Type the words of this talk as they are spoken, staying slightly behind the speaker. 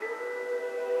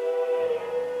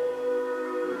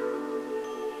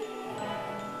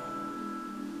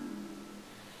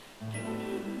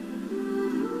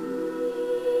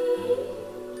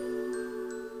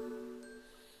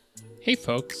Hey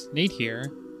folks, Nate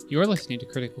here. You're listening to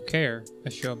Critical Care, a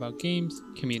show about games,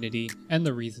 community, and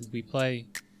the reasons we play.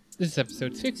 This is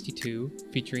episode 62,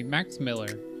 featuring Max Miller,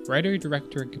 writer,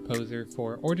 director, and composer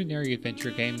for ordinary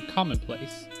adventure game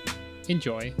Commonplace.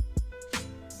 Enjoy.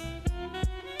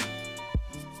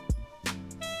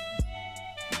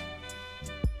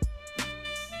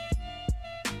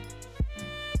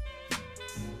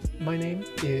 My name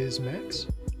is Max.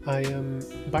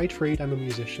 By trade, I'm a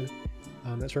musician.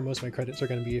 That's where most of my credits are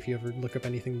going to be if you ever look up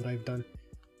anything that I've done.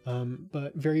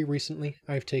 But very recently,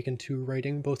 I've taken to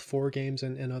writing both for games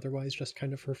and otherwise, just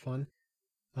kind of for fun.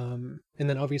 And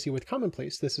then obviously with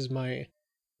Commonplace, this is my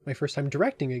first time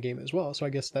directing a game as well. So I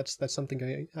guess that's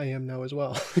something I am now as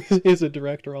well, is a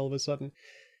director all of a sudden.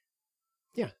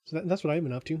 Yeah, so that's what I've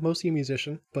been up to. Mostly a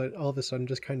musician, but all of a sudden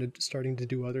just kind of starting to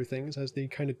do other things as they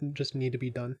kind of just need to be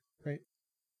done, right?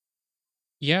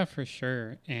 Yeah, for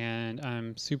sure. And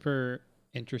I'm super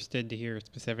interested to hear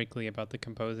specifically about the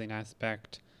composing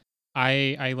aspect.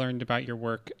 I learned about your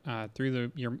work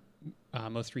through your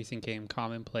most recent game,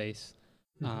 Commonplace,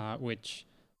 which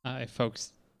if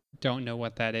folks don't know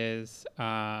what that is,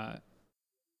 not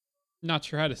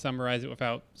sure how to summarize it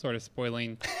without sort of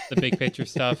spoiling the big picture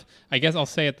stuff. I guess I'll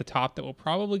say at the top that we'll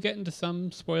probably get into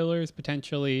some spoilers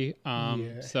potentially.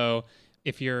 So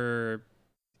if you're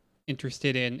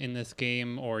interested in this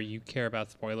game or you care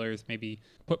about spoilers, maybe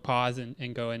put pause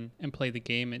and go and play the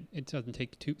game. It doesn't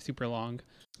take super long.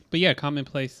 But yeah,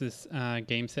 Commonplace is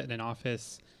game set in an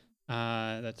office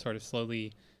that sort of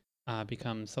slowly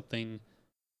becomes something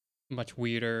much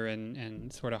weirder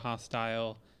and sort of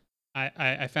hostile.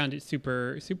 I found it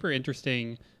super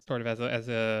interesting, sort of as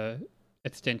a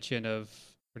extension of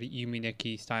sort of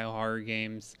Yuminiki style horror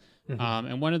games.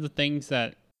 And one of the things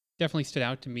that definitely stood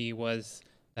out to me was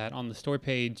that on the store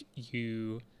page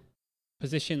you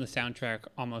position the soundtrack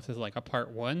almost as like a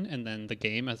part one and then the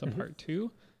game as a part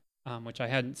two, which I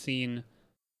hadn't seen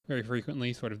very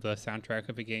frequently, sort of the soundtrack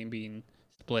of a game being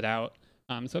split out.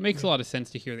 So it makes a lot of sense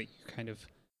to hear that you're kind of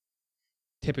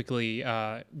typically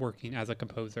working as a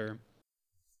composer.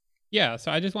 Yeah,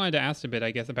 so I just wanted to ask a bit,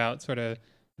 I guess, about sort of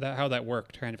how that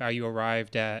worked, kind of how you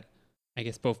arrived at, I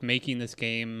guess, both making this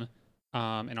game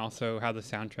and also how the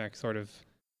soundtrack sort of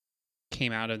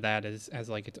came out of that as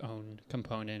like its own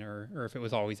component, or if it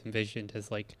was always envisioned as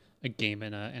like a game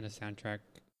and a soundtrack.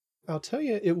 I'll tell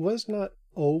you, it was not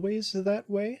always that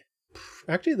way.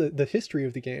 Actually, the history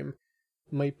of the game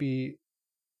might be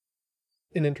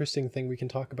an interesting thing we can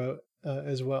talk about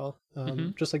as well.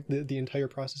 Just like the entire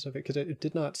process of it, because it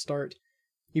did not start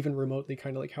even remotely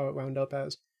kind of like how it wound up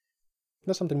as.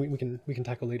 That's something we can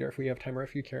tackle later if we have time or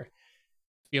if you care.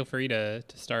 Feel free to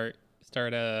start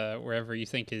wherever you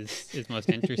think is most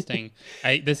interesting.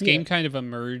 This game kind of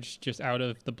emerged just out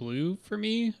of the blue for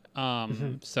me.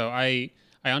 So I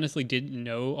honestly didn't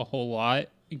know a whole lot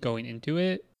going into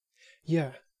it.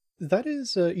 Yeah, that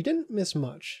is you didn't miss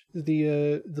much.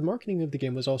 The marketing of the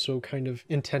game was also kind of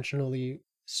intentionally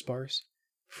sparse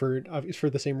for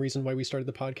the same reason why we started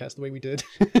the podcast the way we did,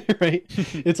 right?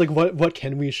 It's like what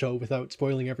can we show without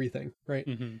spoiling everything, right?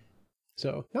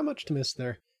 So not much to miss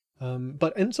there.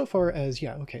 But insofar as, so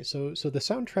the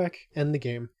soundtrack and the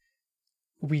game,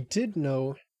 we did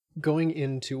know going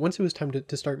into, once it was time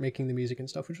to start making the music and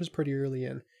stuff, which was pretty early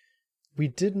in, we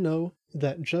did know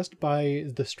that just by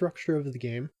the structure of the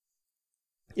game,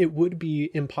 it would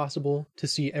be impossible to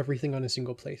see everything on a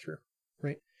single playthrough,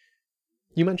 right?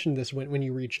 You mentioned this when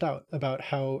you reached out about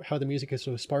how the music is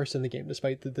so sparse in the game,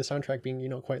 despite the soundtrack being,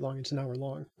 quite long. It's an hour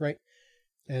long, right?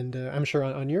 And I'm sure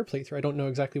on your playthrough, I don't know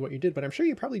exactly what you did, but I'm sure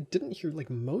you probably didn't hear like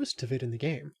most of it in the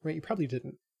game, right? You probably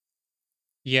didn't.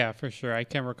 Yeah, for sure. I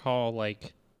can recall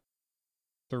like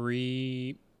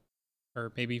 3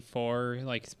 or maybe 4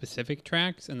 like specific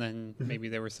tracks, and then maybe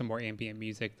there was some more ambient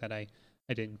music that I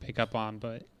didn't pick up on.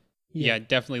 But yeah,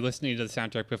 definitely listening to the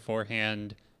soundtrack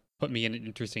beforehand put me in an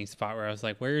interesting spot where I was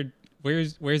like,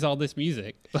 where's all this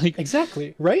music? Like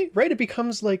exactly, right? It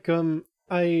becomes like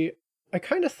I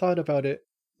kind of thought about it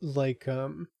like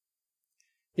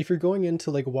if you're going in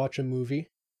to like watch a movie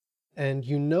and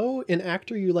an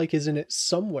actor you like is in it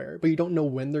somewhere, but you don't know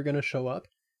when they're going to show up.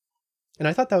 And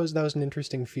I thought that was an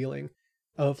interesting feeling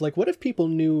of like, what if people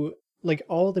knew like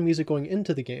all the music going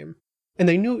into the game, and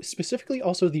they knew specifically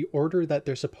also the order that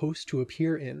they're supposed to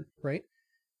appear in, right?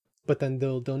 But then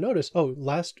they'll notice, oh,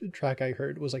 last track I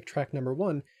heard was like track number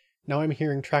 1. Now I'm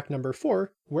hearing track number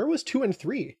 4. Where was 2 and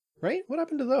 3, right? What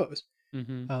happened to those?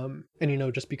 And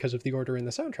just because of the order in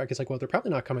the soundtrack, it's like, well, they're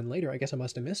probably not coming later. I guess I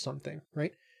must have missed something,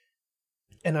 right?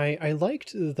 And I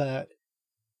liked that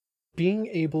being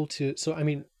able to, so I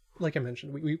mean, like I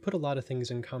mentioned, we put a lot of things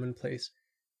in Commonplace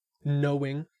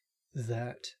knowing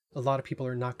that a lot of people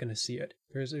are not going to see it.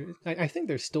 I think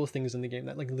there's still things in the game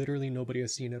that like literally nobody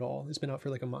has seen at all. It's been out for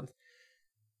like a month.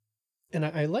 And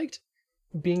I liked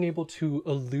being able to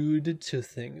allude to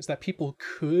things that people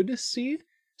could see.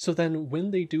 So then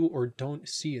when they do or don't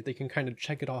see it, they can kind of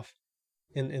check it off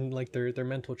in like their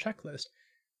mental checklist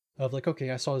of like,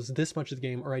 okay, I saw this much of the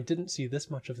game, or I didn't see this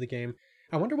much of the game.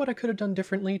 I wonder what I could have done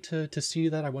differently to see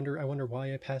that. I wonder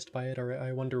why I passed by it, or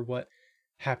I wonder what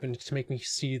happened to make me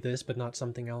see this but not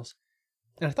something else.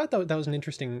 And I thought that was an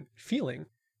interesting feeling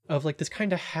of like this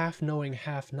kind of half knowing,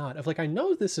 half not, of like, I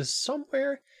know this is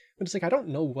somewhere, but it's like I don't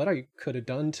know what I could have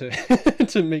done to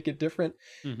to make it different.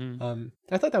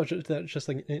 I thought that was just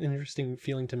like an interesting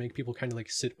feeling to make people kind of like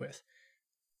sit with,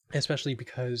 especially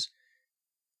because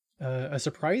a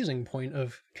surprising point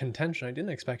of contention, I didn't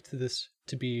expect this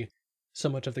to be so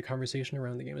much of the conversation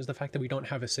around the game, is the fact that we don't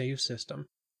have a save system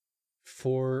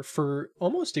for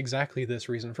almost exactly this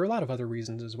reason, for a lot of other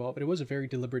reasons as well. But it was a very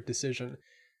deliberate decision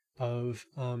of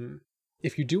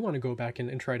if you do want to go back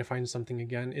and try to find something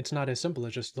again, it's not as simple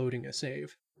as just loading a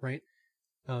save, right?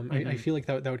 I feel like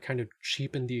that would kind of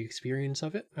cheapen the experience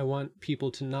of it. I want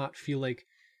people to not feel like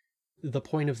the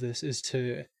point of this is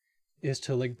to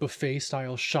like buffet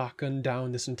style shotgun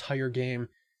down this entire game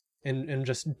and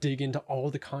just dig into all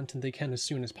the content they can as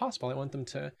soon as possible. I want them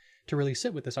to really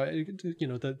sit with this.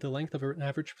 The length of an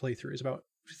average playthrough is about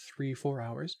 3-4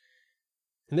 hours.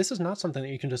 And this is not something that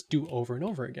you can just do over and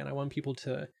over again. I want people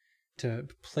to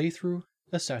play through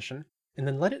a session and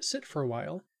then let it sit for a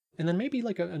while. And then maybe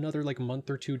like another like month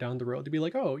or two down the road to be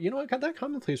like, oh, you know what, that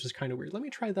commonplace was kind of weird. Let me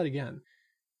try that again.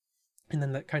 And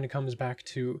then that kind of comes back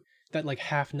to that like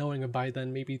half knowing of by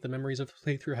then maybe the memories of the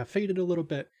playthrough have faded a little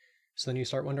bit. So then you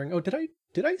start wondering, oh, did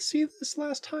I see this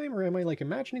last time, or am I like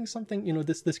imagining something?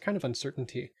 This kind of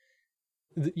uncertainty.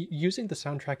 Using the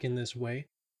soundtrack in this way,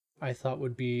 I thought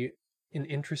would be an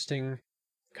interesting,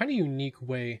 kind of unique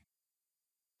way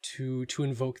to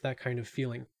invoke that kind of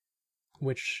feeling,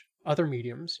 which other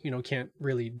mediums, can't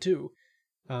really do.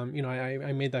 I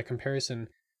made that comparison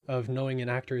of knowing an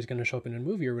actor is going to show up in a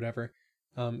movie or whatever.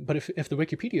 But if the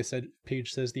Wikipedia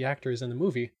page says the actor is in the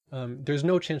movie, there's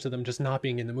no chance of them just not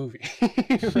being in the movie.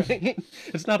 Right?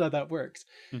 It's not how that works.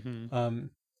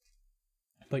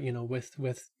 But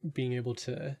with being able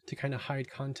to kind of hide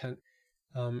content,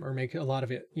 or make a lot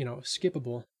of it,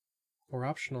 skippable or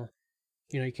optional,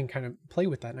 you can kind of play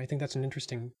with that. And I think that's an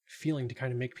interesting feeling to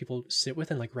kind of make people sit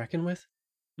with and like reckon with,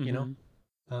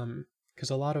 because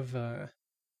a lot of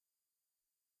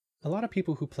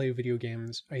people who play video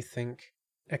games, I think,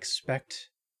 expect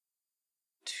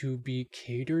to be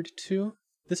catered to.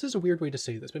 This is a weird way to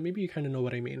say this, but maybe you kind of know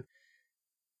what I mean.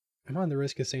 I'm on the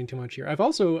risk of saying too much here. I've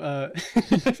also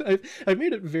I've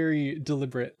made it very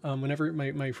deliberate. Whenever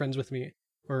my friends with me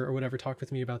or whatever talk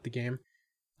with me about the game,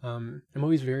 I'm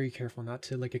always very careful not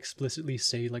to like explicitly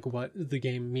say like what the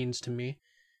game means to me.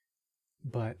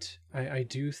 But I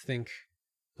do think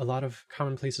a lot of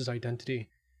Commonplace's identity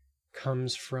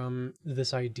comes from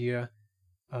this idea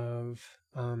of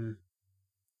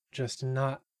just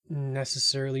not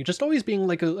necessarily, just always being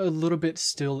like a little bit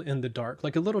still in the dark,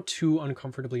 like a little too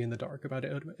uncomfortably in the dark about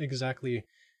it. Exactly.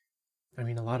 I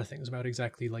mean, a lot of things about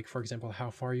exactly, like, for example, how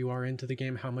far you are into the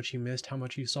game, how much you missed, how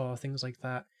much you saw, things like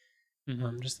that.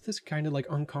 Just this kind of like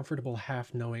uncomfortable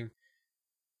half knowing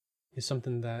is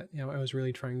something that, I was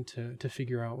really trying to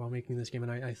figure out while making this game.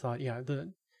 And I thought, yeah,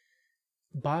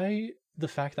 by the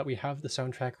fact that we have the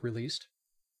soundtrack released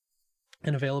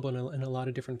and available in a lot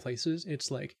of different places, it's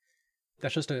like,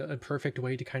 that's just a perfect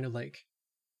way to kind of like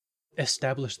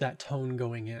establish that tone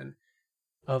going in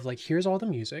of like, here's all the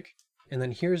music, and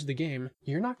then here's the game.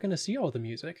 You're not going to see all the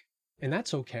music, and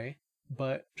that's okay,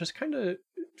 but just kind of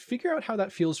figure out how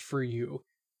that feels for you,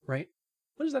 right?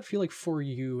 What does that feel like for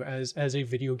you as a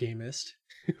video gamist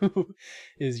who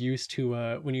is used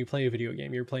to, when you play a video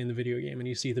game, you're playing the video game and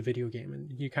you see the video game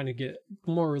and you kind of get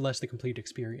more or less the complete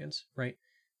experience, right?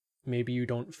 Maybe you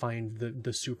don't find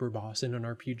the super boss in an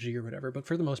RPG or whatever, but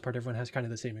for the most part, everyone has kind of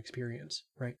the same experience,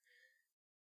 right?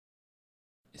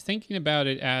 Thinking about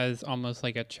it as almost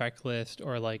like a checklist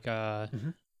or like a,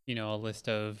 a list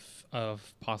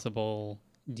of possible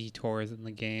detours in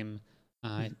the game.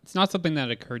 It's not something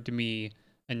that occurred to me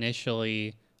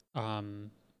initially,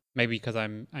 maybe because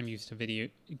I'm used to video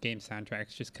game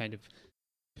soundtracks just kind of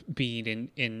being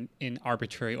in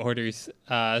arbitrary orders,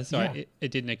 it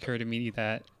didn't occur to me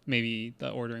that maybe the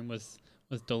ordering was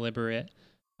deliberate.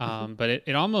 But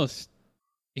it almost,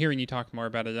 hearing you talk more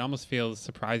about it, it almost feels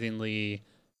surprisingly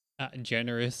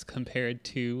generous compared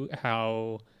to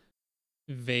how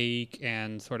vague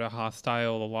and sort of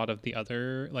hostile a lot of the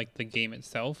other, like the game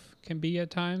itself can be at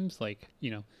times, like,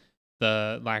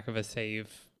 the lack of a save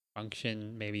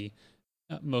function, maybe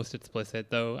most explicit,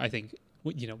 though I think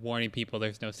warning people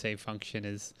there's no save function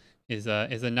is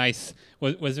a nice,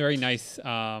 was very nice,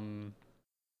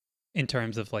 in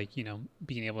terms of like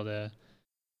being able to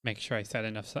make sure I set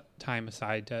enough time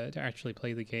aside to actually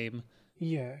play the game.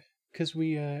 Yeah, because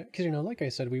because like I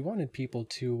said, we wanted people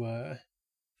to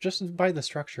just by the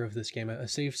structure of this game, a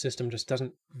save system just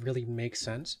doesn't really make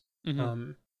sense.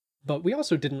 Hmm. But we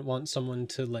also didn't want someone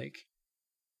to like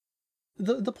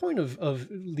the point of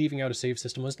leaving out a save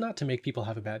system was not to make people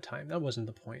have a bad time. That wasn't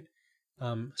the point.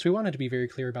 So we wanted to be very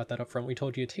clear about that up front. We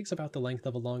told you it takes about the length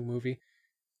of a long movie.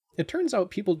 It turns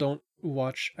out people don't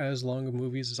watch as long of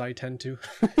movies as I tend to.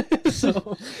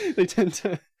 So they tend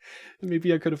to,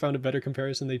 maybe I could have found a better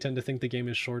comparison. They tend to think the game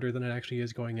is shorter than it actually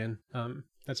is going in.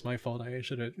 That's my fault.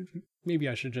 Maybe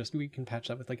I should we can patch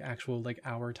that with like actual like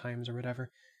hour times or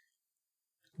whatever.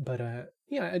 But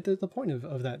yeah, the point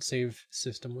of that save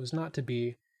system was not to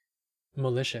be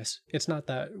malicious. It's not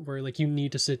that where like you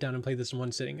need to sit down and play this in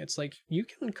one sitting. It's like you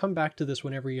can come back to this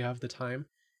whenever you have the time.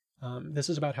 This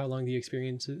is about how long the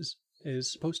experience is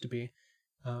supposed to be.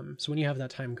 So when you have that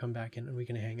time, come back and we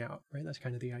can hang out, right? That's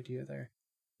kind of the idea there.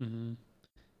 Mm-hmm.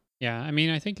 Yeah, I mean,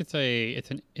 I think it's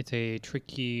a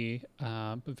tricky,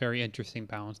 but very interesting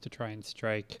balance to try and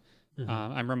strike. Mm-hmm.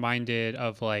 I'm reminded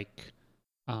of like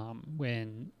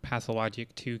when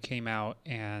Pathologic 2 came out,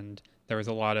 and there was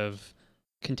a lot of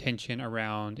contention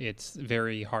around its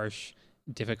very harsh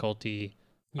difficulty.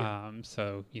 Yeah.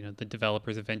 So the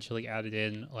developers eventually added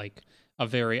in like a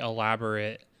very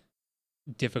elaborate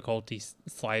difficulty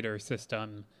slider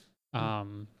system,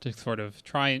 to sort of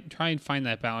try and find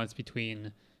that balance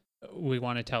between, we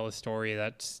want to tell a story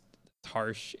that's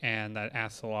harsh and that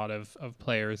asks a lot of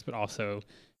players, but also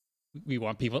we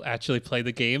want people to actually play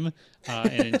the game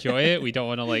and enjoy it. We don't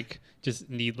want to like just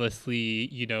needlessly,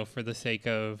 for the sake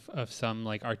of some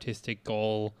like artistic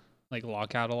goal, like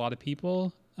lock out a lot of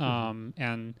people.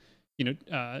 And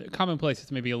Commonplace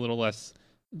is maybe a little less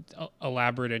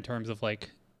elaborate in terms of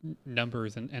like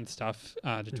numbers and stuff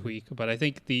to tweak, but I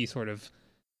think the sort of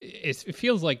it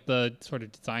feels like the sort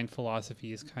of design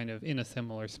philosophy is kind of in a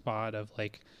similar spot of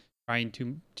like trying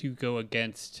to go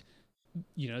against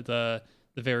the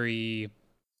very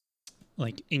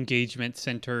like engagement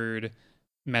centered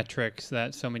metrics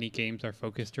that so many games are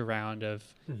focused around of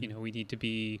we need to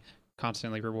be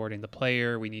constantly rewarding the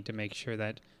player, we need to make sure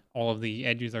that all of the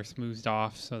edges are smoothed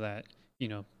off so that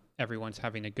everyone's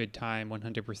having a good time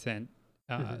 100%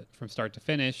 from start to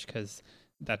finish, because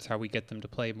that's how we get them to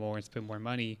play more and spend more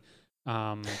money,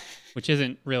 which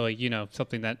isn't really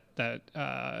something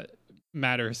that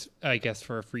matters, I guess,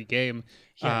 for a free game.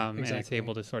 Yeah, exactly. And it's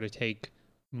able to sort of take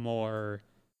more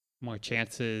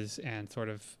chances and sort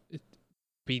of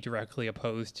be directly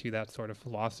opposed to that sort of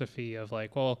philosophy of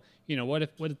like, well, what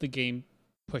if the game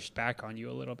pushed back on you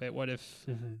a little bit? What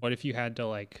if you had to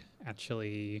like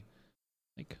actually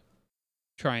like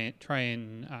try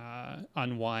and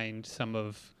unwind some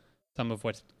of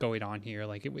what's going on here?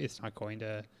 Like it's not going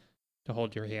to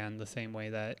hold your hand the same way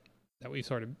that we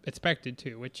sort of expected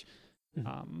to, which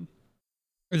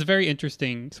is a very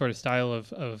interesting sort of style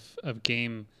of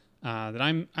game that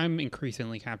I'm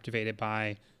increasingly captivated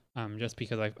by, just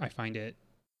because I find it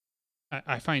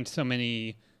I find so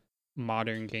many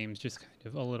modern games just kind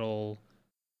of a little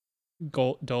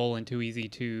dull and too easy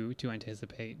to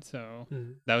anticipate. So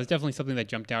that was definitely something that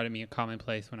jumped out at me at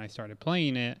Commonplace when I started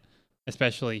playing it,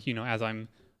 especially as I'm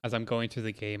going through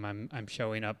the game. I'm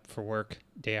showing up for work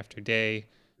day after day.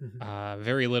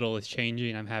 Very little is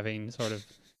changing. I'm having sort of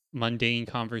mundane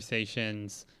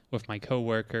conversations with my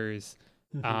coworkers,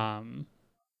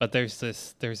 but there's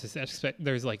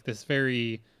like this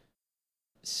very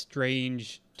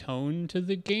strange tone to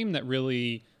the game that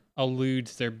really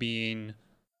alludes there being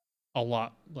a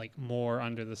lot like more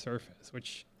under the surface,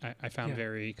 which I found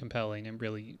very compelling and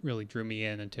really really drew me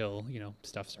in until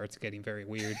stuff starts getting very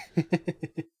weird.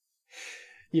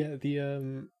 Yeah,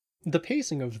 the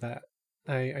pacing of that,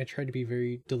 I tried to be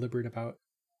very deliberate about,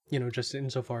 just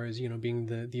insofar as being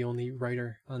the only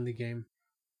writer on the game,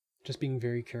 just being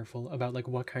very careful about like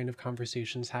what kind of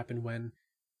conversations happen when,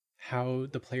 how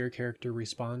the player character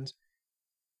responds,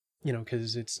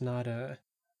 because it's not a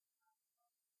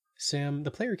Sam, the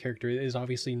player character, is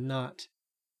obviously not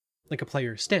like a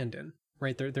player stand-in,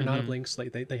 right? They're not a blank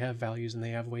slate. They have values and they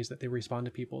have ways that they respond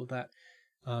to people that,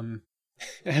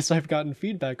 as I've gotten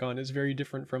feedback on, is very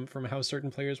different from how certain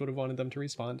players would have wanted them to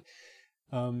respond.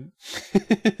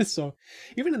 So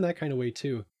even in that kind of way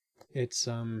too, it's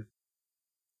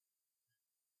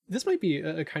this might be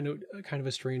a kind of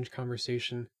a strange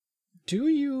conversation. Do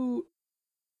you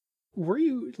were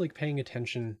you like paying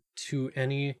attention to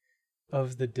any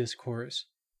of the discourse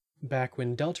back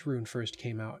when Deltarune first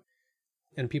came out,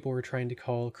 and people were trying to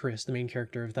call Chris, the main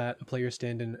character of that, a player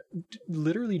stand-in,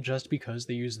 literally just because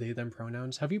they use they them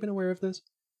pronouns? Have you been aware of this?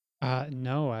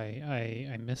 No,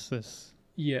 I missed this.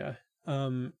 Yeah.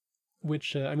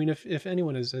 Which I mean, if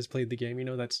anyone has played the game, you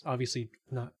know that's obviously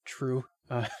not true.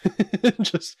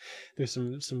 Just there's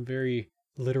some very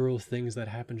literal things that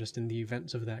happen just in the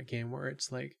events of that game where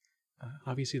it's like,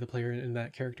 obviously the player and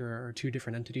that character are two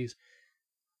different entities.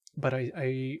 But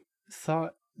I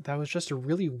thought that was just a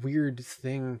really weird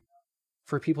thing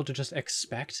for people to just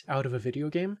expect out of a video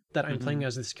game, that I'm playing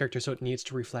as this character, so it needs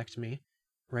to reflect me,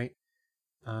 right?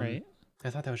 Right. I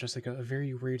thought that was just like a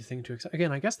very weird thing to accept.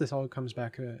 Again, I guess this all comes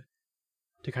back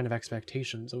to kind of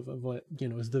expectations of what, you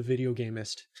know, is the video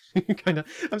gamist kind of.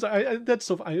 I'm sorry, that's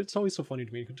so. It's always so funny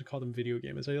to me to call them video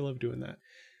gamers. I love doing that.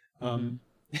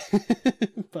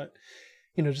 But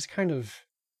you know, just kind of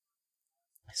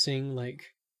seeing like,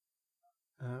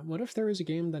 what if there was a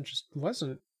game that just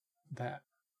wasn't that,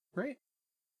 right?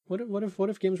 What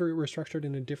if games were structured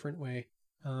in a different way,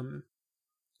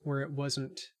 where it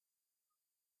wasn't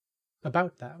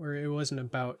about that, where it wasn't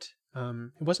about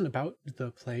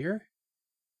the player.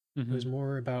 It was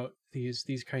more about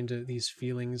these kind of these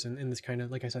feelings and this kind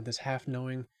of, like I said, this half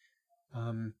knowing.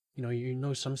 You know, you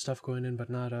know some stuff going in, but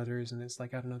not others, and it's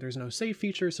like, I don't know. There's no save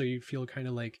feature, so you feel kind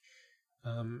of like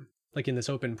in this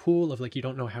open pool of like, you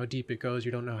don't know how deep it goes,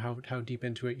 you don't know how deep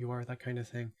into it you are, that kind of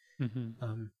thing.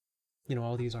 You know,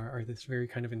 all these are this very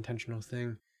kind of intentional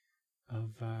thing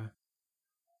of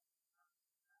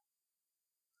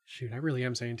shoot, I really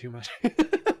am saying too much.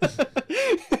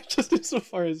 Just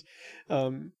insofar as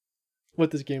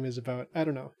what this game is about. I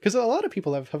don't know, because a lot of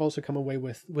people have also come away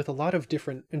with a lot of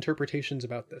different interpretations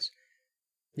about this,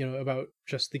 you know, about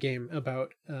just the game,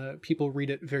 about people read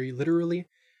it very literally,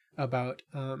 about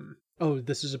oh,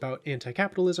 this is about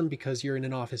anti-capitalism because you're in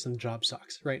an office and the job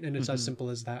sucks, right? And it's as simple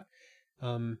as that.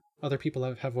 Other people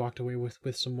have walked away with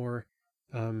some more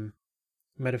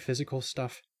metaphysical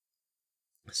stuff,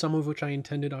 some of which I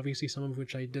intended, obviously some of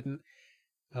which I didn't.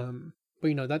 But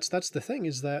you know, that's the thing,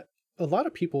 is that a lot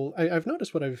of people, I've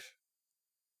noticed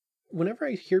whenever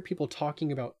I hear people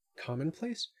talking about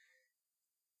commonplace,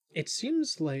 it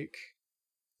seems like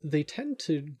they tend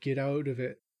to get out of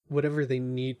it whatever they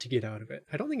need to get out of it.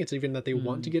 I don't think it's even that they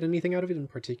want to get anything out of it in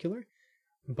particular,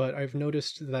 but I've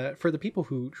noticed that for the people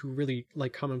who really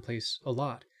like commonplace a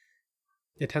lot,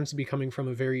 it tends to be coming from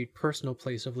a very personal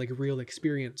place of like real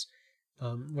experience.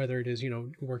 Whether it is, you know,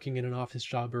 working in an office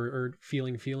job or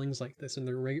feeling feelings like this in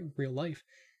their real life.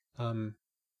 You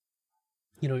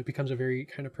know, it becomes a very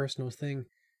kind of personal thing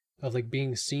of like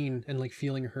being seen and like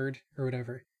feeling heard or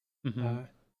whatever.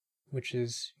 Which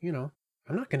is, you know,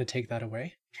 I'm not going to take that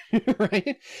away,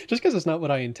 right? Just because it's not what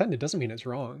I intended doesn't mean it's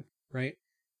wrong, right?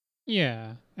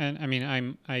 Yeah, and I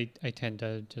mean, I tend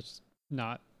to just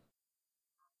not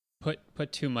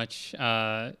put too much,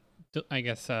 I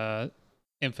guess,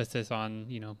 emphasis on,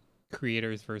 you know,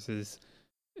 creators versus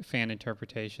fan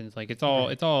interpretations. Like it's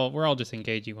all we're all just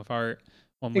engaging with art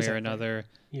one way or another.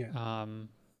 Yeah.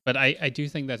 But I do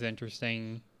think that's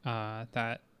interesting,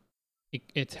 that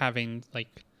it's having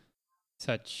like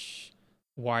such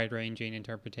wide-ranging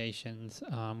interpretations,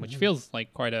 which feels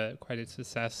like quite a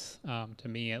success, to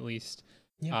me at least.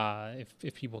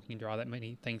 If people can draw that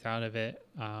many things out of it,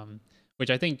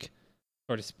 which I think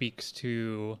sort of speaks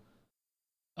to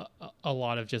a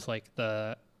lot of just like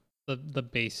the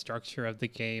base structure of the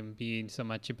game being so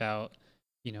much about,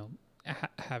 you know,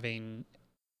 having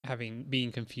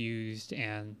being confused,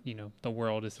 and you know the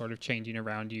world is sort of changing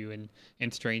around you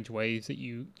in strange ways that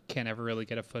you can't ever really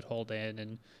get a foothold in,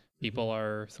 and people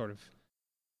are sort of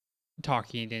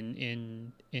talking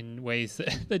in ways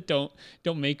that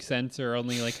don't make sense, or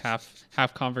only like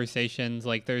half conversations.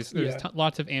 Like there's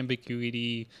lots of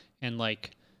ambiguity, and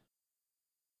like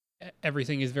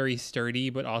everything is very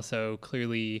sturdy but also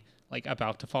clearly like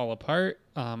about to fall apart.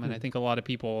 And I think a lot of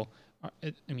people are,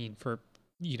 I mean, for,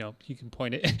 you know, you can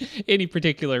point at any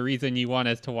particular reason you want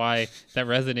as to why that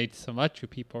resonates so much with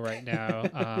people right now.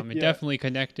 It definitely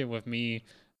connected with me,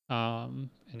 and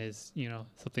is, you know,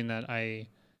 something that I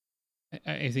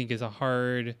think is a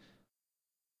hard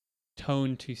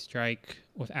tone to strike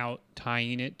without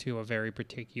tying it to a very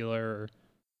particular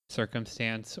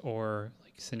circumstance or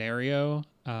like scenario.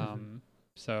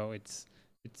 So it's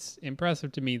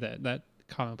impressive to me that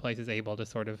Commonplace is able to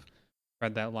sort of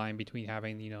thread that line between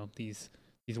having, you know, these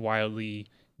wildly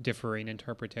differing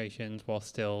interpretations while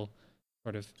still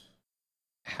sort of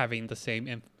having the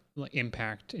same like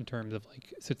impact in terms of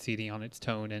like succeeding on its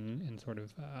tone and sort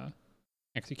of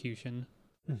execution.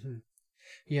 Mm-hmm.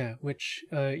 Yeah, which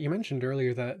you mentioned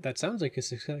earlier that sounds like a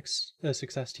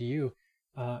success to you,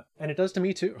 and it does to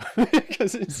me too,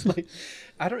 because it's like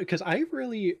I don't because I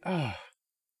really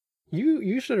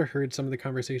you should have heard some of the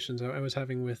conversations I was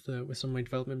having with some of my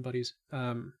development buddies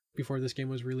before this game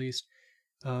was released.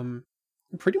 Um,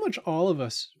 Pretty much all of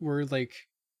us were like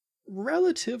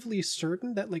relatively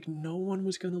certain that like no one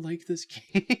was gonna like this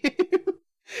game.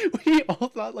 We all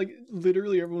thought like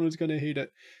literally everyone was gonna hate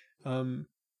it. Um,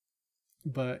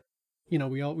 but you know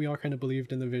we all kind of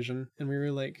believed in the vision, and we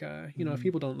were like you know, if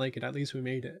people don't like it, at least we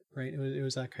made it, right? It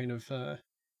was that kind of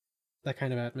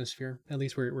atmosphere. At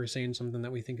least we're saying something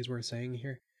that we think is worth saying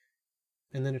here.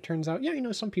 And then it turns out, yeah, you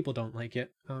know, some people don't like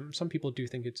it. Some people do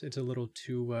think it's a little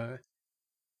too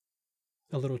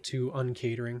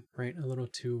uncatering, right? A little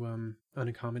too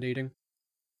unaccommodating.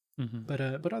 Mm-hmm.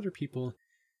 But other people,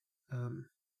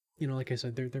 you know, like I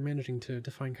said, they're managing to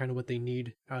find kind of what they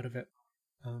need out of it,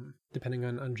 depending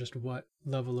on just what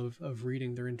level of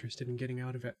reading they're interested in getting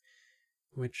out of it.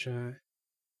 Which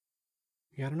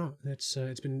yeah, I don't know. It's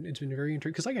been very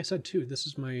interesting because, like I said too, this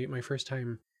is my first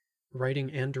time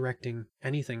writing and directing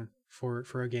anything for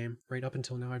a game. Right up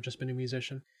until now, I've just been a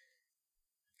musician.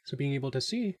 So being able to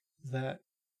see that,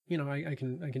 you know, I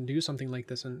can do something like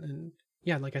this, and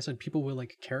yeah, like I said, people will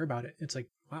like care about it. It's like,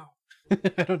 wow.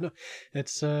 I don't know.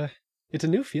 It's a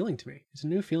new feeling to me. It's a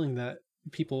new feeling that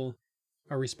people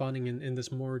are responding in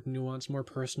this more nuanced, more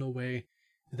personal way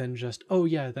than just, oh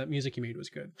yeah, that music you made was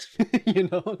good. You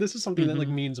know, this is something that like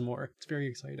means more. It's very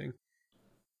exciting.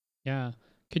 Yeah.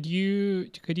 Could you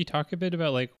talk a bit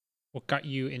about like what got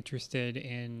you interested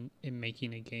in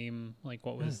making a game? Like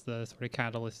what was the sort of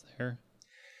catalyst there?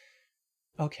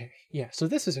 Okay, yeah. So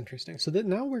this is interesting. So that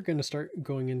now we're going to start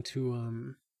going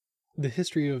into the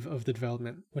history of the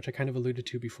development, which I kind of alluded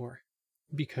to before,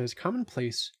 because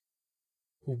Commonplace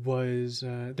was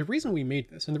the reason we made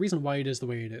this, and the reason why it is the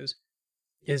way it is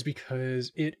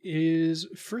because it is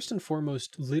first and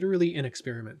foremost literally an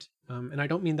experiment. And I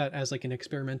don't mean that as like an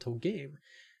experimental game.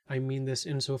 I mean this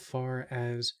insofar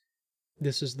as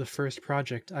this is the first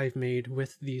project I've made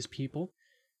with these people.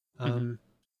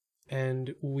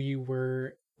 And we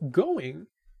were going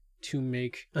to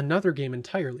make another game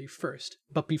entirely first,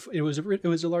 but before it was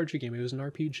a larger game. It was an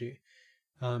RPG.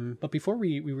 But before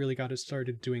we really got it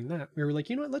started doing that, we were like,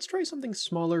 you know what, let's try something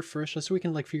smaller first, just so we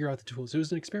can like figure out the tools. It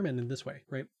was an experiment in this way,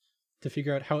 right? To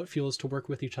figure out how it feels to work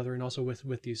with each other and also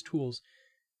with these tools.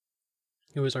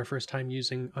 It was our first time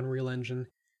using Unreal Engine.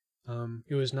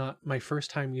 It was not my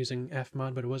first time using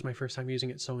Fmod, but it was my first time using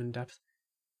it so in depth.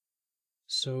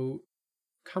 So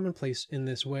Commonplace in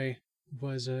this way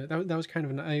was that was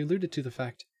kind of I alluded to the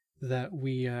fact that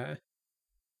we you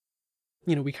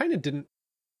know, we kind of didn't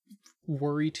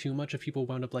worry too much if people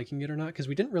wound up liking it or not, because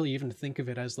we didn't really even think of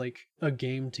it as like a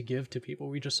game to give to people.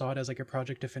 We just saw it as like a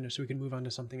project to finish so we could move on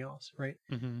to something else, right?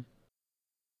 I'm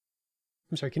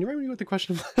sorry, can you remind me what the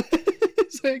question was?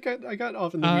 So I got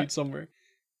off in the weeds somewhere.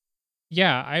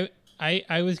 Yeah,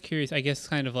 I was curious. I guess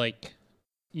kind of like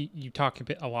you talk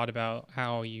a lot about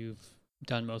how you've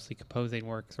done mostly composing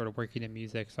work, sort of working in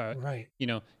music. So right, you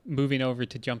know, moving over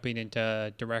to jumping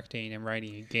into directing and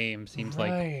writing a game seems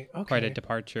like quite a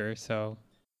departure. So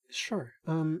sure.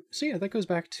 So yeah, that goes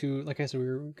back to, like I said, we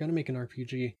were gonna make an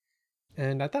RPG,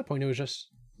 and at that point it was just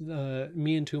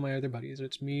me and two of my other buddies.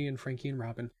 It's me and Frankie and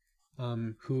Robin.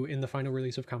 Who in the final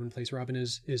release of Commonplace, Robin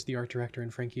is the art director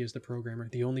and Frankie is the programmer,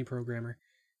 the only programmer.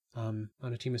 On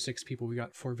a team of 6 people, we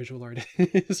got 4 visual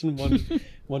artists and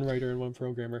one writer and 1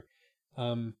 programmer.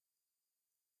 And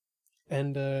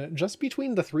just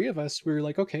between the 3 of us, we were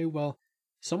like, okay, well,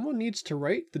 someone needs to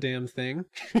write the damn thing,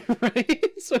 right?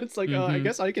 So it's like, oh, I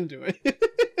guess I can do it.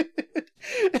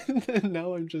 And then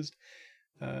now I'm just,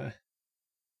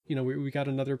 you know, we got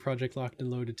another project locked and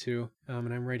loaded too,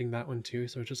 and I'm writing that one too.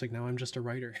 So it's just like now I'm just a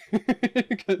writer,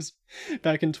 because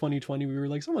back in 2020 we were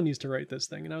like, someone needs to write this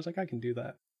thing, and I was like, I can do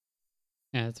that.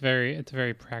 Yeah, it's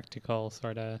very practical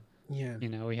sort of. Yeah, you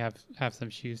know, we have some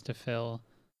shoes to fill.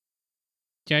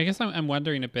 Yeah, I guess I'm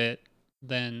wondering a bit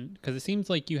then, because it seems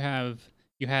like you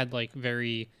had like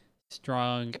very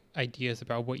strong ideas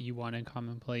about what you wanted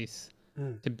Commonplace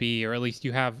to be, or at least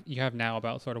you have now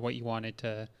about sort of what you wanted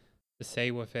to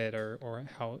say with it, or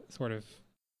how sort of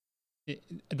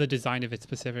the design of it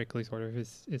specifically sort of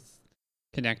is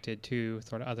connected to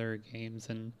sort of other games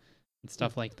and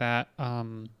stuff like that.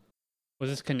 Was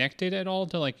this connected at all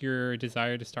to like your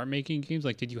desire to start making games?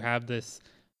 Like, did you have this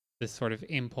sort of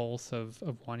impulse of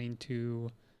wanting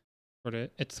to sort of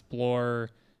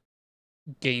explore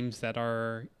games that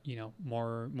are,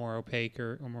 more opaque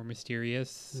or more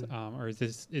mysterious, or is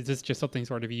this just something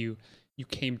sort of you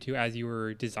came to as you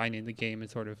were designing the game and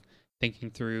sort of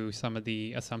thinking through some of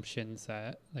the assumptions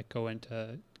that go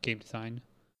into game design?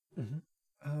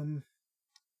 Mm-hmm.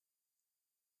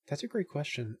 That's a great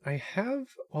question. I have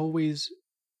always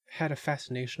had a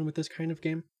fascination with this kind of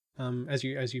game. As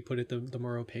you put it, the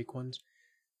more opaque ones.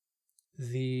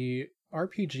 The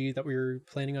RPG that we were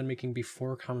planning on making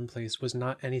before Commonplace was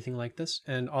not anything like this,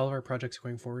 and all of our projects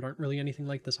going forward aren't really anything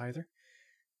like this either.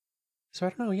 So I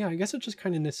don't know. Yeah, I guess it just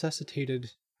kind of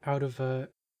necessitated out of a.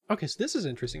 Okay, so this is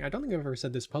interesting. I don't think I've ever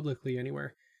said this publicly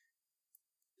anywhere.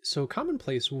 So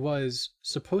Commonplace was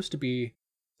supposed to be,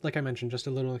 like I mentioned, just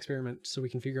a little experiment so we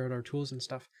can figure out our tools and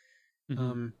stuff.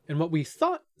 Mm-hmm. And what we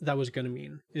thought that was going to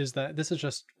mean is that this is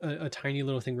just a tiny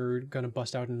little thing we were going to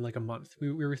bust out in like a month.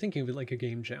 We were thinking of it like a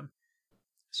game jam.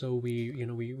 So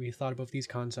we thought about these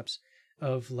concepts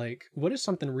of like, what is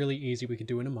something really easy we could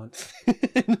do in a month?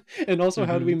 And also,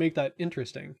 how do we make that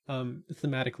interesting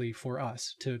thematically for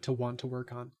us to want to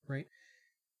work on, right?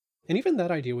 And even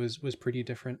that idea was pretty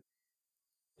different.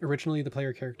 Originally, the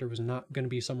player character was not going to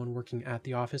be someone working at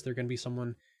the office. They're going to be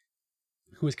someone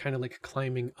who is kind of like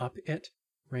climbing up it,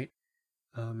 right?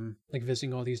 Like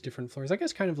visiting all these different floors. I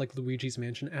guess kind of like Luigi's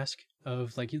Mansion-esque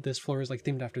of like this floor is like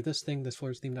themed after this thing, this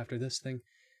floor is themed after this thing.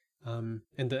 And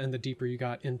the deeper you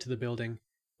got into the building,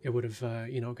 it would have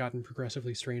gotten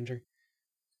progressively stranger.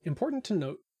 Important to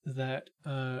note that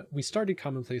we started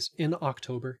Commonplace in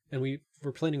October, and we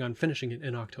were planning on finishing it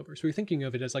in October. So we were thinking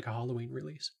of it as like a Halloween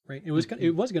release, right? It was going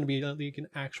to be like an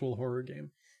actual horror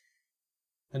game,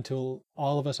 until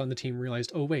all of us on the team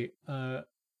realized, oh wait,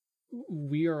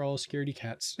 we are all scaredy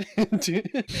cats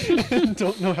and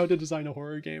don't know how to design a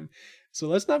horror game. So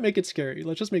let's not make it scary.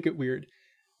 Let's just make it weird.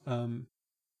 And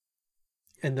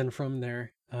then from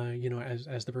there,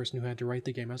 as the person who had to write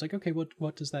the game, I was like, okay,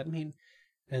 what does that mean?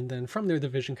 And then from there, the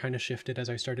vision kind of shifted as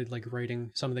I started like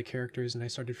writing some of the characters, and I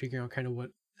started figuring out kind of what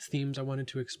themes I wanted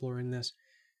to explore in this,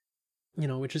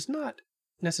 which is not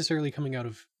necessarily coming out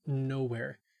of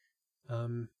nowhere.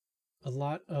 A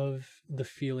lot of the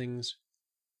feelings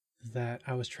that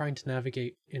I was trying to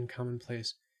navigate in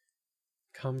Commonplace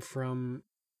come from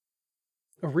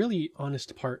a really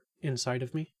honest part inside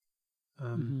of me.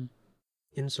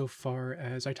 Insofar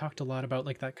as I talked a lot about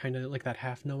like that kind of like that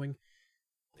half knowing,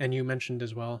 and you mentioned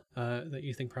as well that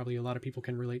you think probably a lot of people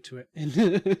can relate to it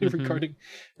regarding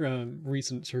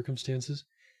recent circumstances.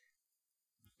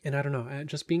 And I don't know,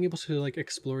 just being able to like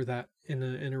explore that in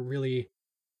a really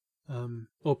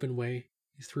open way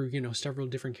through several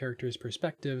different characters'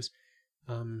 perspectives,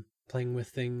 playing with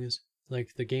things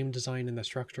like the game design and the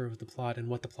structure of the plot and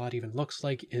what the plot even looks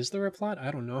like. Is there a plot?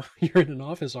 I don't know. You're in an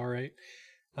office, all right.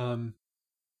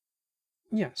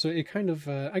 Yeah, so it kind of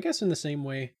I guess in the same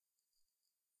way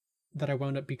that I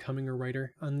wound up becoming a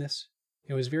writer on this,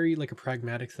 it was very like a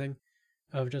pragmatic thing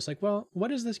of just like, well,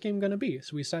 what is this game going to be?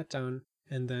 So we sat down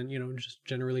and then just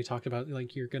generally talked about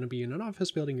like, you're going to be in an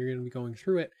office building, you're going to be going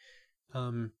through it.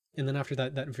 And then after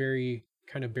that very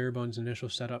kind of bare bones initial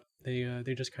setup, they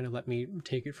just kind of let me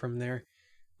take it from there,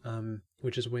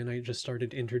 which is when I just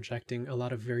started interjecting a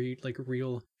lot of very like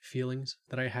real feelings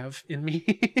that I have in me,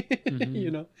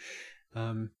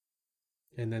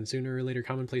 and then sooner or later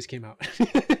Commonplace came out.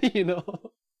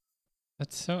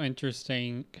 That's so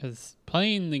interesting, because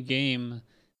playing the game,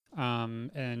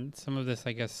 and some of this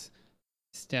I guess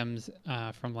stems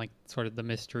from like sort of the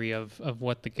mystery of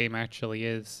what the game actually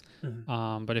is.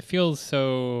 But it feels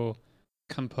so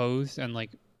composed and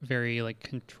like very like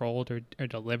controlled or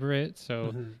deliberate.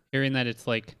 So hearing that it's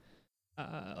like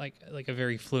a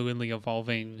very fluidly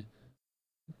evolving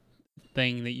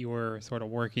thing that you were sort of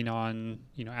working on,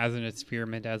 as an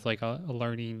experiment, as like a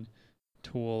learning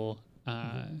tool,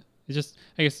 it's just,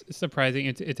 I guess, surprising.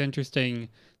 It's interesting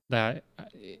that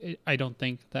I don't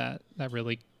think that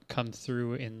really comes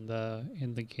through in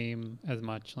the game as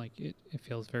much. Like it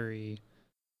feels very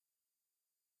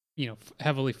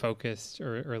heavily focused,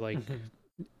 or like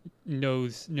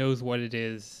knows what it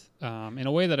is, in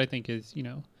a way that I think is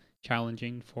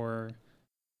challenging for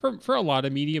a lot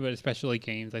of media, but especially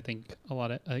games. I think a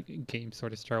lot of games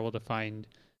sort of struggle to find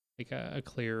like a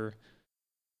clear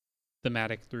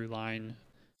thematic through line.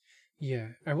 Yeah,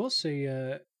 I will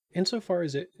say, insofar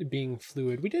as it being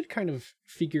fluid, we did kind of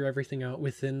figure everything out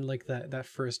within like that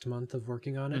first month of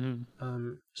working on it.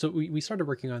 So we started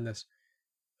working on this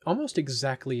almost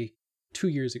exactly 2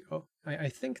 years ago. I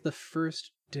think the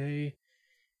first day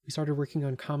we started working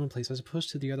on Commonplace, as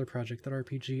opposed to the other project, that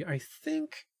RPG, I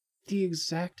think the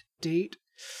exact date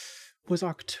was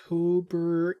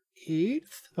October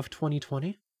 8th of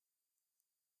 2020.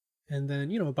 And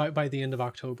then, you know, by the end of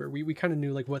October, we kind of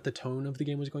knew like what the tone of the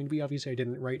game was going to be. Obviously, I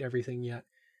didn't write everything yet,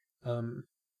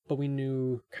 but we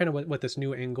knew kind of what this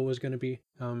new angle was going to be.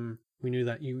 We knew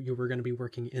that you were going to be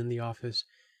working in the office.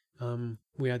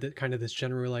 We had kind of this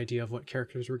general idea of what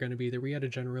characters were going to be there. We had a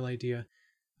general idea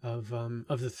of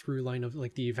the through line of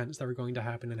like the events that were going to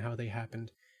happen and how they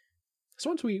happened. So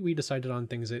once we decided on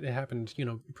things, it happened, you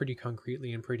know, pretty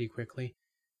concretely and pretty quickly.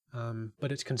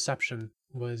 But its conception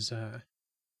was,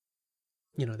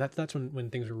 you know, that's when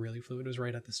things were really fluid. It was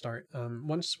right at the start.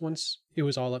 Once it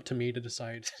was all up to me to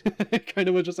decide, it kind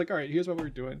of was just like, all right, here's what we're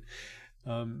doing.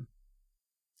 And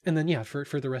then yeah,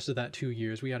 for the rest of that 2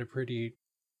 years, we had a pretty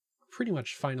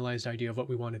much finalized idea of what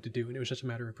we wanted to do, and it was just a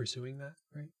matter of pursuing that,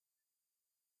 right?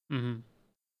 Mm-hmm.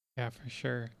 Yeah, for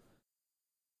sure.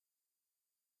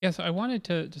 Yeah, so I wanted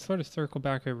to sort of circle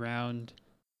back around.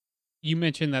 You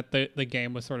mentioned that the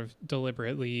game was sort of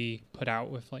deliberately put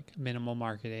out with like minimal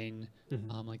marketing,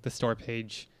 like the store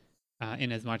page,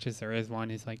 in as much as there is one,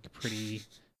 is like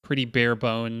pretty bare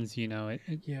bones. You know,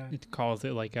 it calls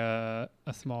it like a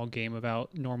small game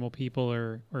about normal people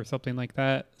or something like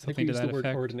that. Something to that effect.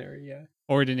 Word ordinary, yeah.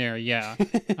 Ordinary, yeah.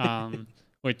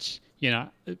 Which, you know,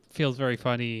 it feels very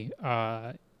funny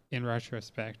in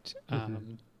retrospect.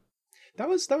 That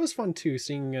was fun too,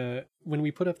 seeing when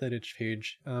we put up that itch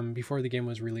page before the game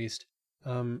was released.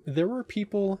 There were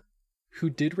people who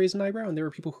did raise an eyebrow and there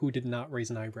were people who did not raise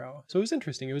an eyebrow. So it was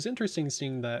interesting. It was interesting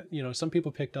seeing that, you know, some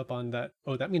people picked up on that,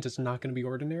 oh, that means it's not going to be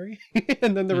ordinary.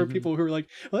 And then there were people who were like,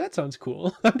 well, that sounds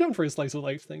cool. I'm down for a slice of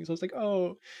life thing. So I was like,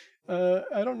 oh,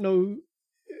 I don't know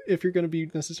if you're going to be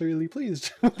necessarily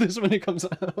pleased with this when it comes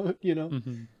out, you know?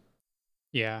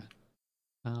 Yeah.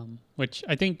 Which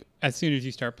I think as soon as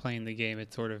you start playing the game,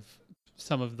 it sort of,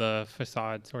 some of the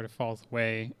facade sort of falls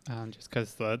away, just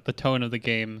because the tone of the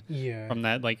game from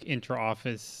that like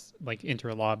intra-office, like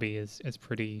intra-lobby is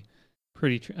pretty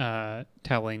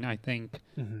telling, I think.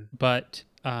 But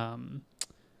I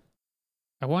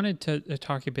wanted to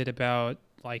talk a bit about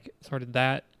like sort of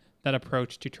that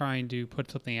approach to trying to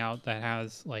put something out that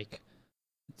has like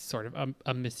sort of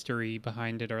a mystery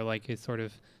behind it, or like is sort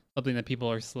of something that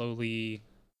people are slowly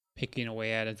picking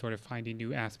away at and sort of finding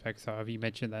new aspects of. You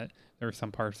mentioned that there are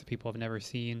some parts that people have never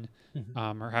seen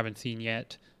or haven't seen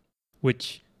yet,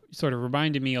 which sort of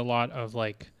reminded me a lot of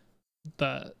like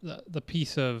the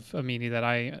piece of Amini that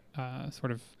I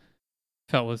sort of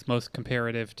felt was most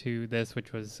comparative to this,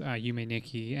 which was Yume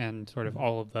Nikki, and sort of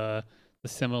all of the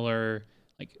similar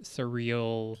like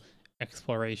surreal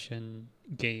exploration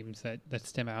games that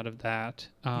stem out of that,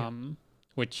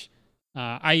 which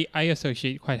I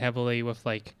associate quite heavily with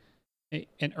like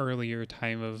an earlier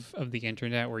time of the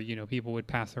internet, where, you know, people would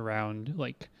pass around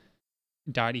like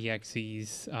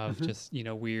 .exes of just, you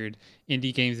know, weird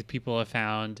indie games that people have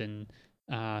found, and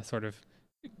sort of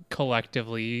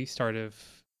collectively sort of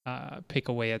pick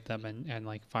away at them and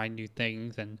like find new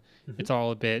things, and it's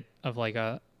all a bit of like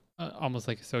a almost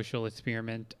like a social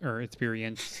experiment or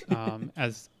experience,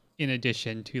 as in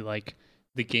addition to like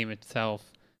the game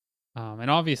itself. And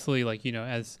obviously, like, you know,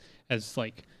 as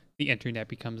like the internet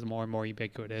becomes more and more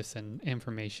ubiquitous and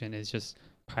information is just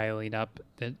piling up,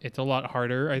 that it's a lot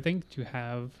harder, I think, to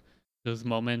have those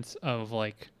moments of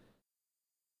like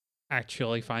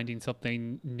actually finding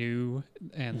something new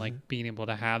and like being able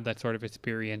to have that sort of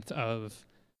experience of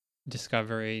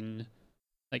discovering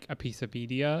like a piece of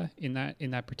media in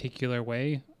that particular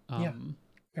way. I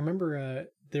remember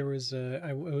there was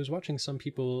I was watching some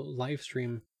people live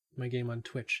stream my game on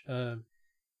Twitch,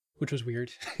 which was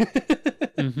weird.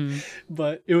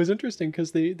 But it was interesting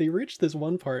because they reached this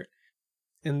one part,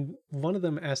 and one of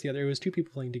them asked the other, it was two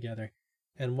people playing together,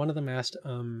 and one of them asked,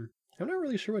 I'm not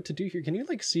really sure what to do here. Can you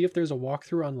like see if there's a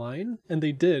walkthrough online? And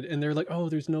they did, and they're like, oh,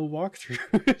 there's no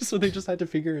walkthrough. So they just had to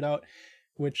figure it out,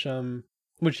 which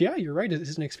yeah, you're right,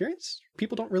 it's an experience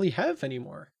people don't really have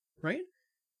anymore, right?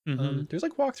 There's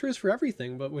like walkthroughs for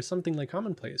everything, but with something like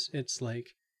Commonplace, it's like,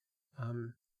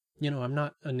 you know, I'm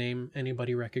not a name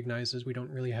anybody recognizes. We don't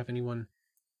really have anyone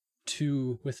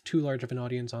with too large of an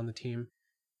audience on the team,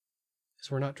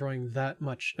 so we're not drawing that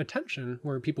much attention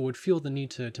where people would feel the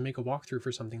need to make a walkthrough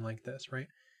for something like this, right?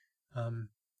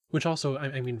 Which also,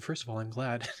 I mean, first of all, I'm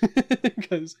glad,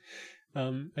 because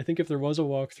I think if there was a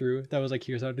walkthrough that was like,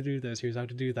 here's how to do this, here's how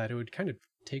to do that, it would kind of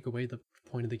take away the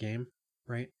point of the game,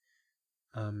 right?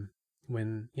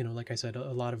 When, you know, like I said,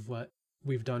 a lot of what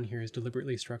we've done here is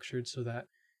deliberately structured so that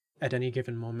at any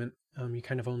given moment, you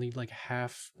kind of only like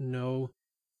half know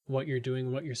what you're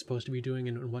doing, what you're supposed to be doing,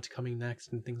 and what's coming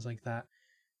next, and things like that.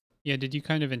 Yeah, did you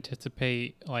kind of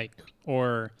anticipate, like,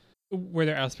 or were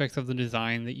there aspects of the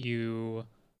design that you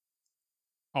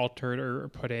altered or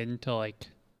put in to like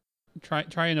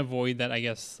try and avoid that, I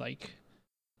guess, like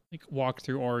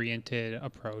walkthrough oriented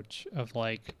approach of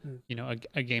like, you know,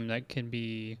 a game that can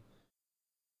be,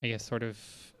 I guess, sort of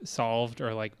solved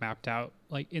or like mapped out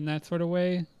like in that sort of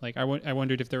way. Like I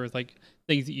wondered if there was like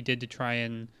things that you did to try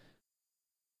and,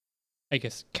 I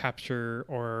guess, capture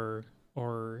or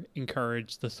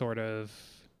encourage the sort of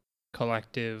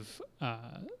collective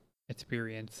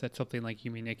experience that something like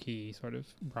Yume Nikki sort of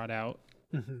brought out.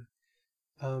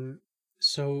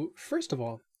 So first of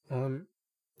all,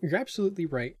 you're absolutely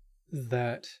right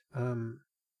that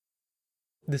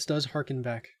this does harken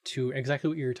back to exactly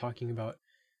what you're talking about,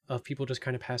 of people just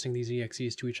kind of passing these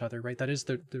EXEs to each other, right? That is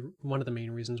the one of the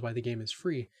main reasons why the game is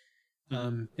free,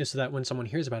 is so that when someone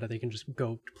hears about it, they can just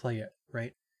go play it,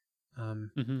 right?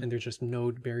 And there's just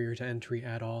no barrier to entry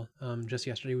at all. Just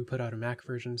yesterday we put out a Mac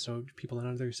version so people on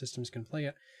other systems can play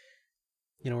it.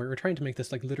 You know, we're trying to make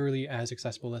this like literally as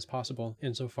accessible as possible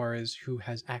insofar as who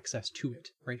has access to it,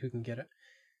 right? Who can get it.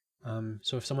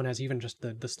 So if someone has even just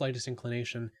the slightest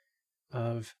inclination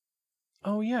of,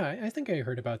 oh yeah, I think I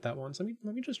heard about that once.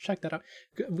 Let me just check that out.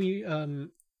 We the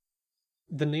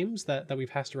names that we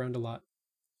passed around a lot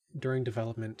during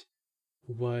development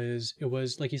was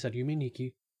like you said, Yume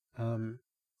Nikki, and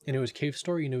it was Cave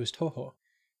Story, and it was Toho,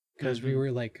 because we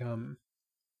were like,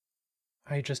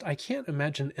 I can't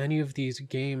imagine any of these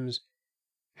games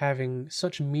having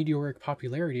such meteoric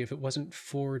popularity if it wasn't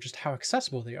for just how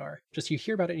accessible they are. Just you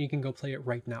hear about it and you can go play it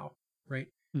right now, right?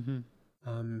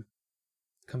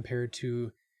 Compared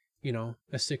to, you know,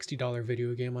 a $60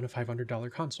 video game on a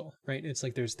 $500 console, right? It's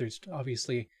like there's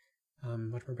obviously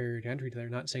much more barrier to entry there.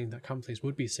 Not saying that commonplace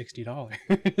would be $60,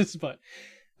 but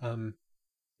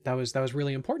that was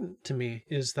really important to me,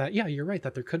 is that, yeah, you're right,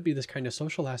 that there could be this kind of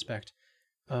social aspect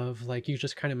of like, you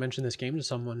just kind of mention this game to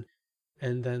someone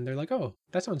and then they're like, oh,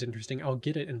 that sounds interesting, I'll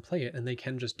get it and play it, and they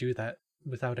can just do that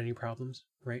without any problems,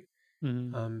 right?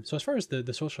 So as far as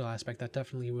the social aspect, that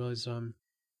definitely was,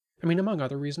 I mean, among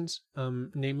other reasons,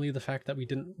 namely the fact that we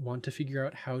didn't want to figure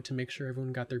out how to make sure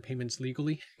everyone got their payments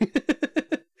legally.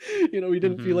 You know, we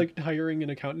didn't feel like hiring an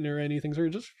accountant or anything, so we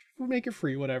just make it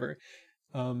free, whatever.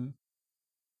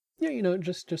 Yeah, you know,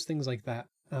 just things like that.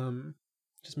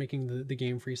 Just making the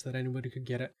game free so that anybody could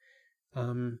get it.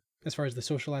 As far as the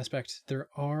social aspect, there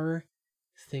are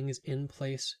things in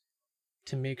place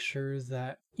to make sure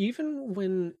that even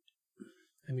when,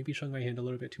 I may be showing my hand a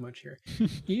little bit too much here,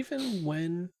 even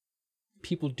when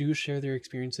people do share their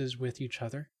experiences with each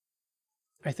other,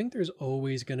 I think there's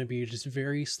always going to be just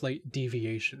very slight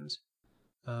deviations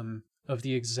of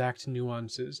the exact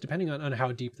nuances, depending on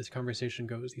how deep this conversation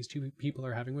goes these two people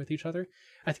are having with each other.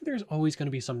 I think there's always going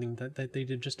to be something that they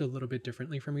did just a little bit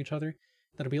differently from each other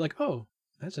that'll be like, oh,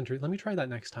 that's interesting, let me try that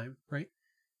next time, right?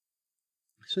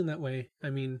 So in that way,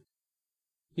 I mean,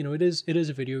 you know, it is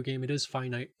a video game, it is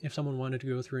finite. If someone wanted to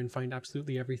go through and find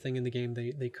absolutely everything in the game,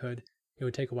 they could. It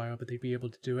would take a while, but they'd be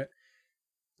able to do it.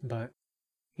 But,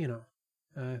 you know,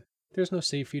 there's no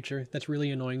save feature. That's really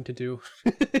annoying to do.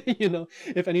 You know,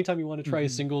 if anytime you want to try a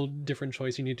single different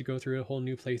choice, you need to go through a whole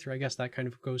new playthrough, I guess that kind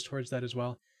of goes towards that as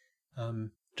well.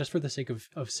 Just for the sake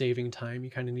of saving time, you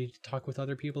kind of need to talk with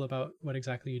other people about what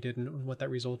exactly you did and what that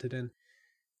resulted in.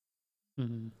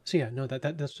 So yeah, no,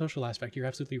 that social aspect, you're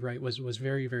absolutely right, was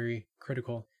very, very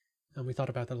critical. And we thought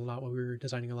about that a lot when we were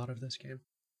designing a lot of this game.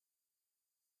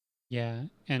 Yeah,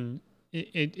 and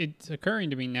it's occurring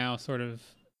to me now, sort of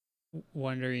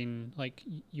wondering, like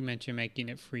you mentioned, making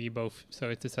it free, both so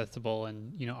it's accessible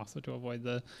and, you know, also to avoid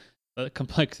the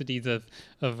complexities of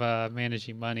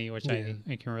managing money, which I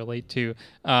can relate to.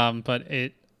 But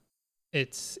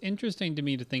it's interesting to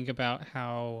me to think about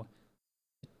how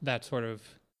that sort of,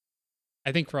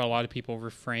 I think for a lot of people,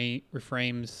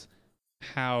 reframes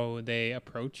how they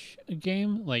approach a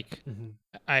game. Like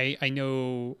I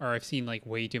know, or I've seen like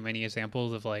way too many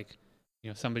examples of like, you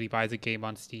know, somebody buys a game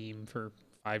on Steam for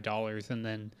 $5 and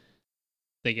then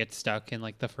they get stuck in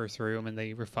like the first room and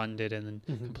they refund it and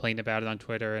then complain about it on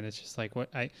Twitter, and it's just like, what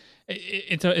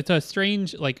it's a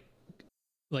strange like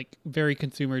very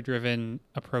consumer driven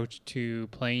approach to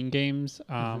playing games,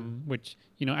 which,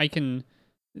 you know, I can,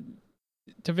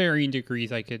 to varying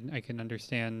degrees, I can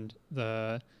understand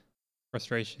the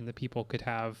frustration that people could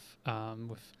have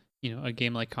with, you know, a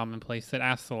game like Commonplace that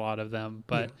asks a lot of them,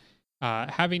 but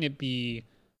having it be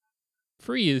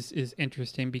free is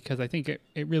interesting, because I think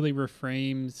it really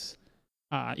reframes,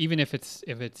 even if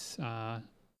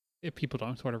people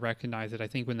don't sort of recognize it. I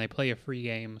think when they play a free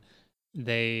game,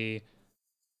 they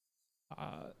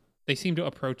seem to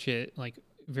approach it like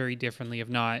very differently. If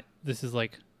not, this is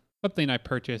like something I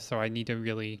purchased, so I need to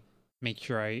really make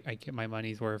sure I get my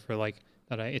money's worth, or like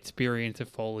I experience it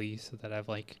fully, so that I've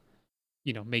like,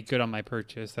 made good on my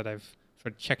purchase, that I've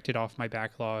sort of checked it off my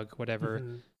backlog, whatever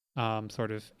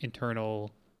sort of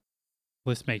internal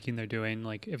list making they're doing.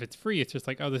 Like if it's free, it's just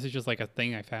like, oh, this is just like a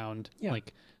thing I found. Yeah.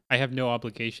 Like I have no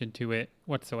obligation to it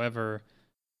whatsoever.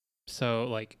 So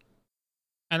like,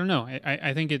 I don't know.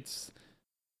 I think it's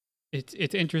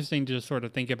interesting to just sort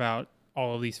of think about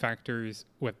all of these factors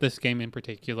with this game in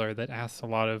particular that asks a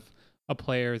lot of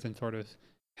players and sort of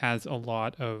has a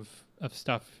lot of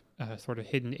stuff sort of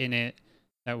hidden in it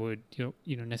that would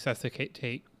necessitate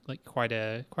take like quite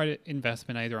a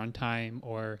investment either on time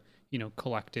or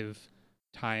collective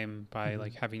time by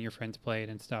like having your friends play it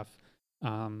and stuff.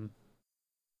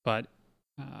 But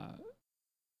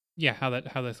yeah, how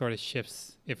that sort of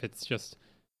shifts if it's just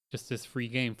this free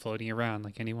game floating around,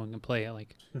 like anyone can play it.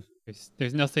 Like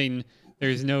there's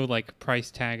no like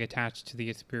price tag attached to the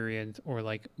experience or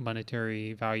like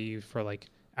monetary value for like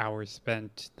hours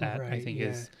spent that I think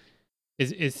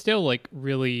is still like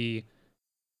really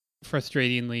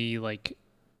frustratingly like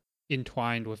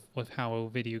entwined with how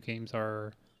video games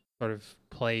are sort of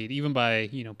played, even by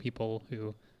people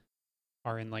who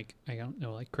are in like, I don't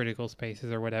know, like critical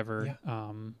spaces or whatever.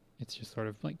 It's just sort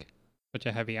of like such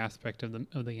a heavy aspect of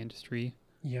the industry.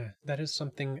 Yeah, that is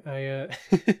something I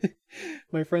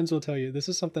my friends will tell you. This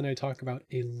is something I talk about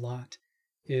a lot,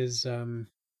 is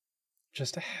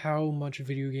just how much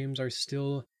video games are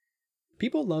still,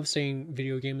 people love saying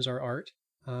video games are art.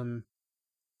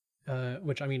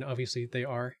 Which I mean obviously they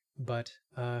are, but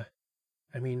I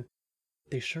mean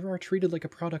they sure are treated like a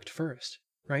product first,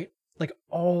 right? Like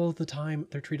all the time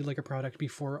they're treated like a product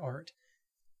before art.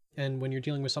 And when you're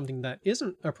dealing with something that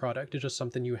isn't a product, it's just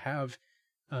something you have,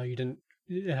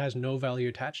 it has no value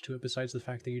attached to it besides the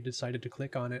fact that you decided to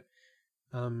click on it.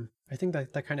 I think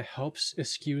that kind of helps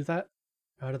eschew that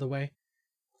out of the way.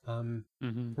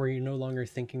 Where you're no longer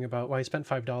thinking about, well, I spent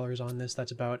 $5 on this,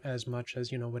 that's about as much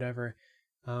as, whatever.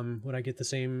 Would I get the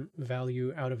same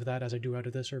value out of that as I do out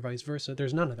of this, or vice versa?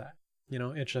 There's none of that.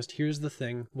 It's just, here's the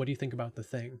thing. What do you think about the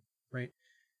thing, right?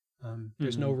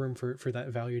 There's no room for that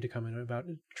value to come in about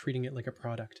treating it like a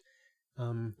product,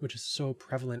 which is so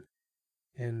prevalent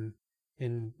in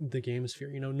the game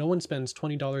sphere. No one spends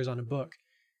 $20 on a book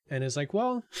and is like,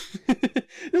 well,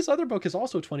 this other book is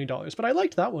also $20, but I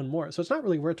liked that one more, so it's not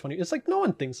really worth 20. It's like, no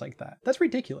one thinks like that. That's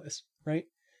ridiculous, right?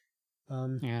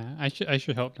 Yeah, I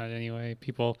should hope not. Anyway,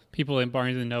 people in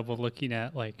Barnes and Noble looking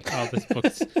at like, oh,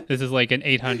 this is like an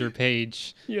 800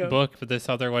 page book, but this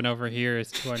other one over here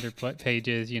is 200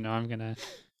 pages.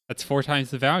 That's 4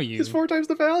 times the value. It's 4 times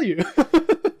the value.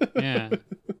 Yeah.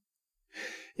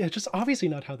 Yeah, just obviously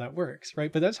not how that works,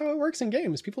 right? But that's how it works in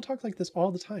games. People talk like this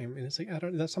all the time, and it's like,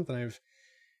 that's something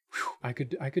I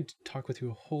could talk with you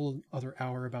a whole other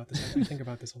hour about this. I think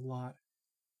about this a lot.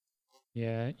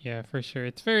 Yeah, for sure.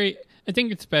 It's very, I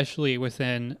think especially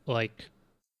within like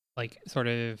sort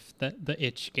of the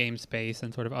itch game space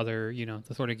and sort of other,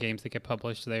 the sort of games that get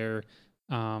published there.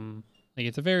 Like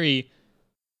it's a very,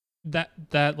 that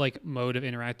like mode of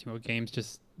interacting with games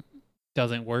just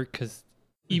doesn't work, because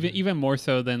even more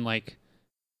so than like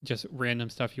just random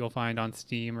stuff you'll find on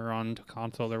Steam or on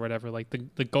console or whatever, like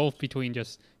the gulf between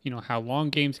just, how long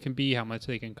games can be, how much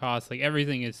they can cost, like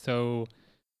everything is so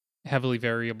heavily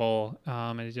variable,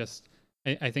 and it just,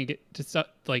 I think it just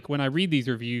like when I read these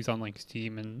reviews on like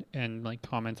Steam and like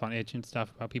comments on itch and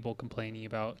stuff about people complaining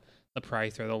about the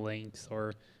price or the links,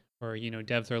 or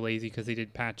devs are lazy because they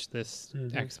did patch this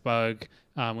X bug,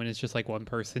 when it's just like one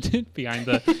person behind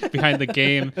the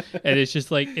game, and it's just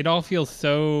like it all feels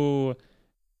so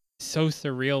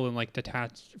surreal and like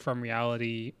detached from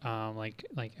reality.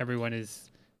 Like everyone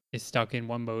is stuck in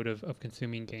one mode of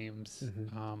consuming games.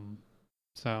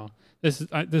 So this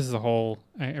is a whole,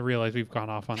 I realize we've gone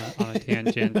off on a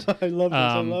tangent. I love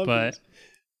this. But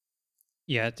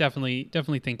yeah,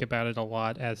 definitely think about it a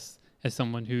lot as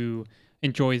someone who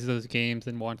enjoys those games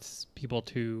and wants people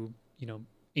to,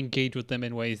 engage with them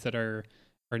in ways that are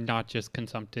not just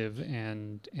consumptive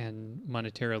and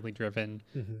monetarily driven.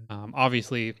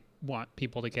 Obviously want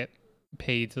people to get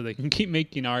paid so they can keep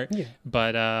making art.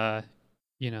 But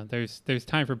there's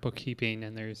time for bookkeeping,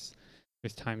 and there's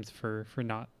times for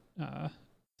not.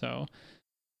 So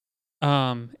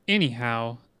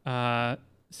anyhow,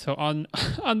 so on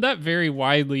that very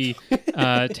widely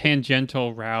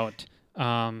tangential route,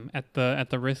 at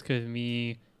the risk of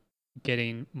me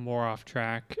getting more off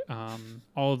track,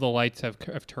 all of the lights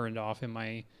have turned off in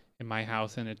my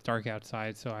house, and it's dark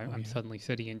outside, so I'm suddenly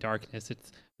sitting in darkness.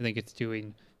 I think it's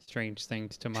doing strange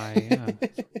things to my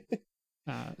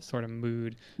sort of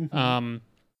mood.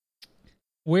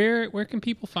 Where can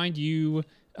people find you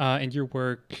and your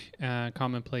work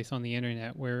commonplace on the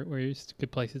internet, where's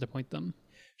good places to point them?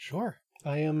 Sure.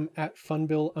 I am at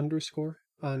funbill _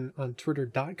 on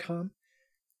twitter.com.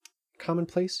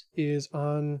 Commonplace is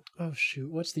on, oh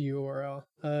shoot, what's the URL?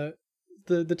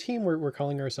 The team we're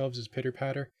calling ourselves is Pitter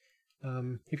Patter.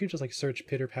 If you just like search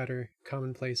Pitter Patter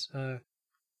Commonplace,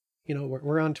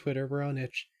 we're on Twitter, we're on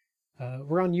Itch,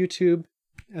 we're on YouTube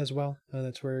as well.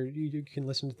 That's where you can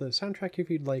listen to the soundtrack if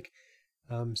you'd like.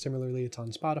 Similarly, it's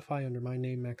on Spotify under my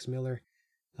name, Max Miller,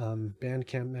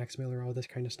 Bandcamp, Max Miller, all this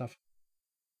kind of stuff.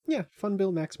 Yeah,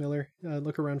 Funbill, Max Miller.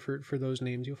 Look around for those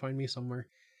names. You'll find me somewhere.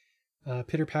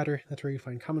 Pitter Patter, that's where you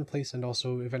find Commonplace, and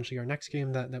also eventually our next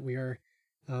game that we are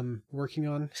working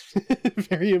on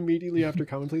very immediately after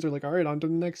Commonplace. We're like, all right, on to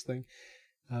the next thing.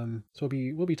 So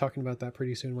we'll be talking about that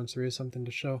pretty soon once there is something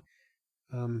to show.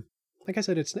 Like I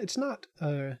said, it's not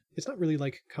really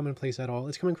like Commonplace at all.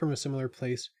 It's coming from a similar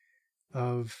place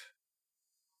of,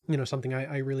 something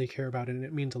I really care about, and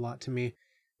it means a lot to me,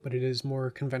 but it is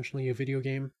more conventionally a video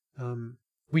game.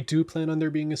 We do plan on there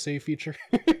being a save feature.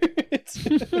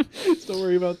 Don't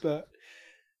worry about that.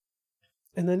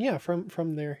 And then yeah,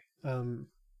 from there,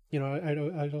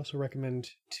 I'd also recommend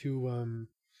to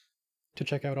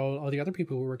check out all the other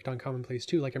people who worked on Commonplace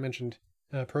too. Like I mentioned,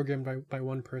 programmed by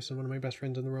one person, one of my best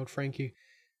friends in the world, Frankie.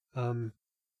 The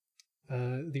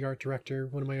art director,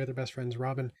 one of my other best friends,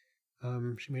 Robin.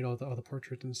 She made all the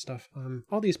portraits and stuff.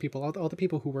 All these people, all the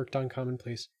people who worked on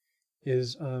Commonplace,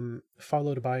 is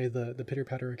followed by the Pitter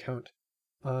Patter account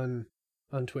on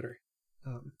Twitter.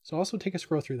 So also take a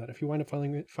scroll through that. If you wind up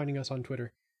finding us on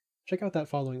Twitter, check out that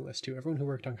following list too. Everyone who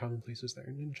worked on Commonplace is there,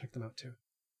 and check them out too.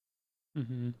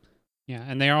 Mm-hmm. Yeah,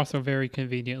 and they are also very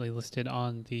conveniently listed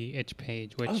on the itch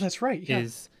page, which that's right. Yeah.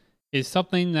 is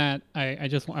something that I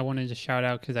wanted to shout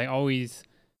out, because I always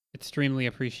extremely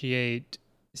appreciate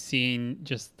seeing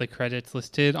just the credits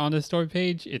listed on the store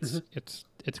page.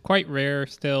 It's quite rare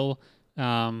still,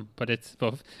 but it's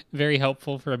both very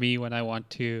helpful for me when I want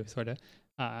to sort of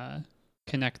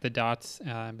connect the dots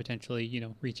and potentially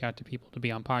reach out to people to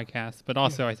be on podcasts, but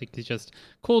also I think it's just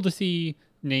cool to see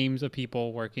names of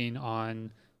people working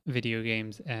on video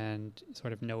games and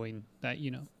sort of knowing that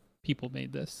people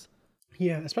made this.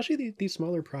 Yeah, especially these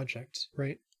smaller projects,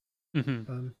 right?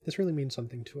 Mm-hmm. This really means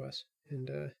something to us, and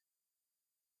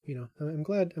I'm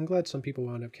glad some people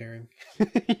wound up caring.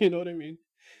 You know what I mean?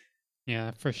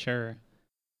 Yeah, for sure.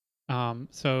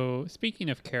 So speaking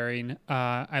of caring,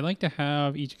 I like to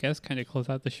have each guest kind of close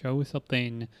out the show with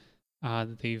something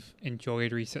that they've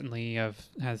enjoyed recently,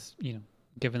 has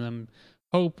given them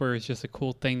hope, or is just a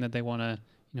cool thing that they want to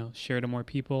share to more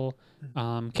people.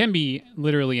 Can be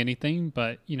literally anything,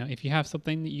 but if you have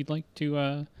something that you'd like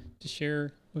to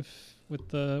share with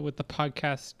the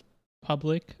podcast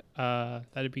public,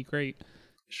 that'd be great.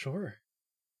 Sure.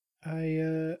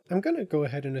 I'm gonna go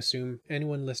ahead and assume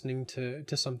anyone listening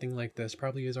to something like this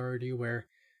probably is already aware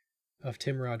of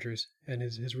Tim Rogers and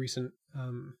his recent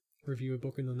review of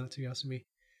Boku no Natsuyasumi.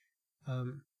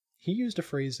 He used a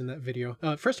phrase in that video.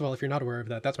 First of all, if you're not aware of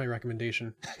that, that's my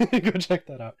recommendation. Go check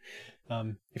that out.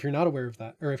 If you're not aware of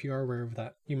that, or if you are aware of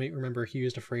that, you might remember he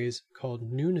used a phrase called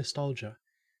new nostalgia,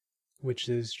 which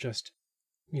is just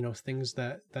things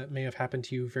that may have happened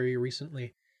to you very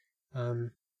recently,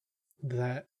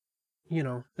 that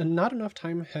and not enough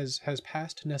time has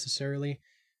passed necessarily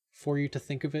for you to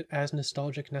think of it as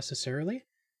nostalgic necessarily,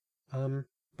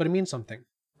 but it means something,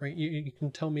 right? You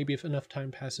can tell maybe if enough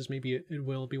time passes, maybe it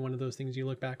will be one of those things you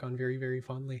look back on very, very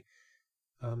fondly.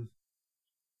 And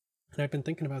I've been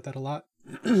thinking about that a lot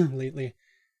lately,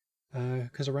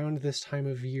 because around this time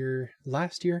of year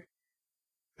last year,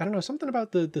 I don't know, something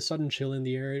about the sudden chill in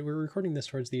the air. We're recording this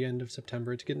towards the end of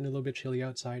September. It's getting a little bit chilly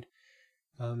outside.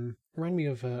 Remind me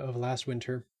of last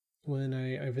winter when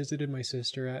I visited my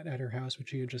sister at her house, which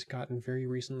she had just gotten very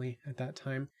recently at that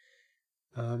time.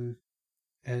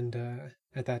 And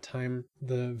at that time,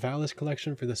 the Valis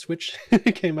collection for the Switch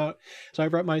came out. So I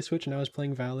brought my Switch and I was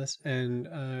playing Valis. And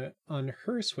on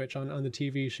her Switch, on the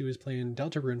TV, she was playing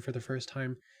Deltarune for the first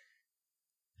time.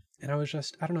 And I was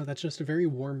just, I don't know, that's just a very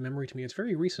warm memory to me. It's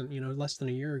very recent, less than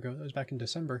a year ago. That was back in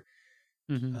December.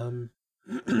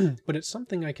 Mm-hmm. But it's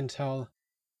something I can tell,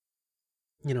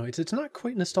 it's not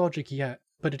quite nostalgic yet,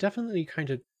 but it definitely kind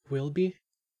of will be.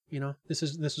 This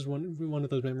is one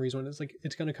of those memories when it's like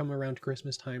it's gonna come around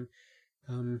Christmas time,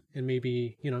 and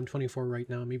maybe I'm 24 right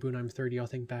now. Maybe when I'm 30, I'll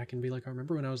think back and be like, I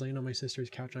remember when I was laying on my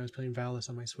sister's couch and I was playing Valis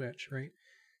on my Switch, right?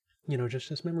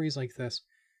 Just memories like this.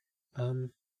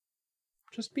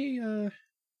 Just be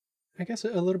I guess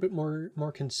a little bit more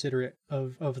considerate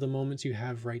of the moments you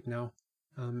have right now,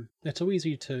 It's so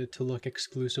easy to look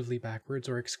exclusively backwards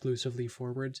or exclusively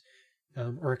forwards,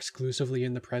 or exclusively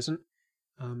in the present.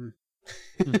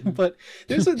 But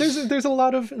there's a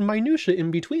lot of minutia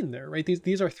in between there, right?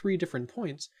 These are three different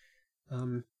points.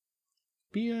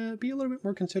 Be a little bit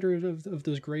more considerate of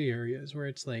those gray areas where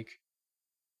it's like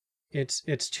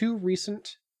it's too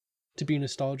recent to be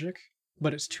nostalgic,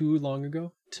 but it's too long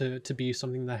ago to be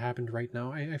something that happened right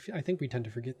now. I think we tend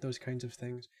to forget those kinds of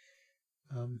things.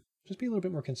 Just be a little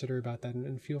bit more considerate about that,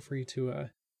 and feel free to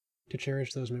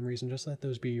cherish those memories and just let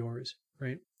those be yours,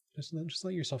 right? Just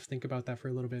let yourself think about that for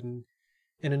a little bit and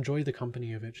enjoy the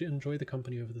company of it. Enjoy the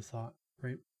company of the thought,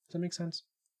 right? Does that make sense?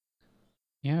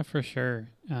 Yeah, for sure.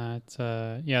 It's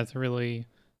a really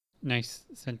nice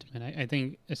sentiment. I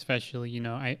think especially,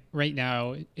 right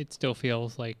now it still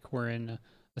feels like we're in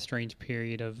a strange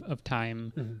period of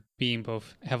time, being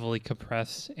both heavily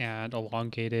compressed and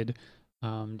elongated,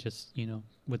 just,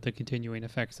 with the continuing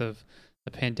effects of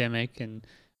the pandemic and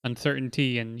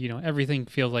uncertainty, and, everything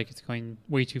feels like it's going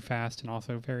way too fast and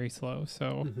also very slow.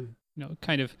 So,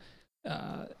 kind of,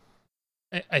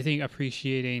 I think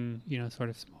appreciating, sort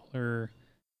of smaller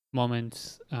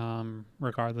moments,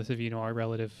 regardless of, our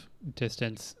relative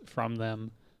distance from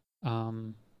them,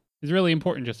 is really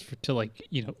important, just to like,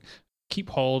 keep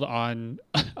hold on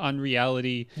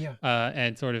reality,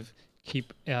 and sort of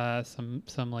keep some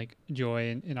like joy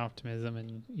and optimism,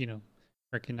 and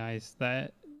recognize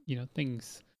that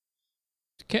things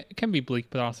can be bleak,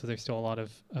 but also there's still a lot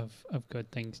of good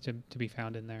things to be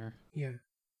found in there. Yeah,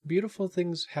 beautiful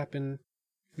things happen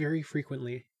very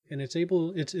frequently, and it's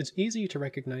easy to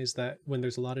recognize that when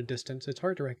there's a lot of distance. It's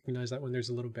hard to recognize that when there's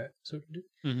a little bit. So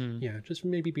yeah, just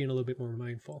maybe being a little bit more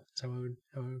mindful. That's how I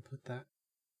would put that.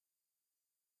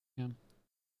 Yeah.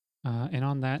 And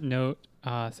on that note,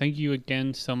 thank you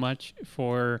again so much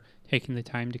for taking the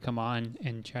time to come on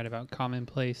and chat about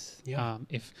Commonplace. Yeah.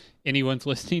 If anyone's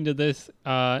listening to this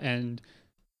and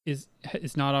is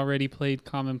not already played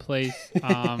Commonplace,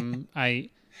 I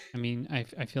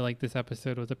feel like this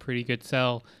episode was a pretty good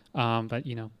sell. But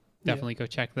definitely go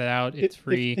check that out. It's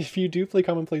free. If you do play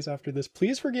Commonplace after this,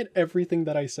 please forget everything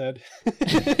that I said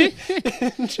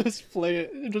and just play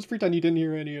it. Just pretend you didn't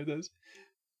hear any of this.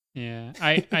 Yeah,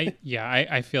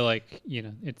 I feel like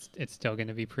it's still going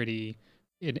to be pretty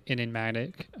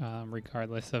enigmatic,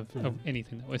 regardless of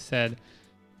anything that was said.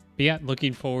 But yeah,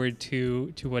 looking forward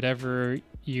to whatever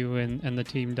you and the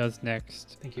team does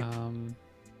next. Thank you.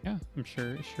 Yeah, I'm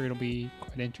sure it'll be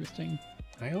quite interesting.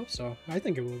 I hope so. I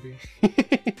think it will be.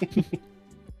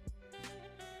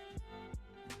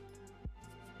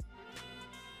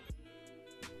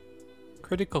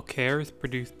 Critical Care is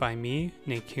produced by me,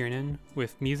 Nate Kiernan,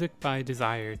 with music by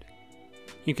Desired.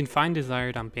 You can find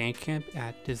Desired on Bandcamp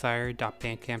at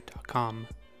desired.bandcamp.com.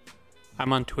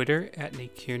 I'm on Twitter at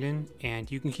Nate Kiernan,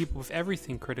 and you can keep up with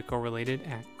everything Critical related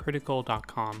at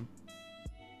critical.com.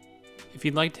 If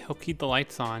you'd like to help keep the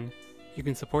lights on, you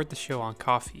can support the show on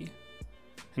Ko-fi.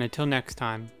 And until next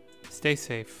time, stay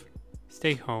safe,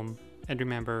 stay home, and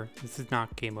remember, this is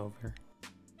not game over.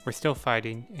 We're still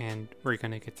fighting, and we're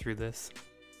gonna get through this.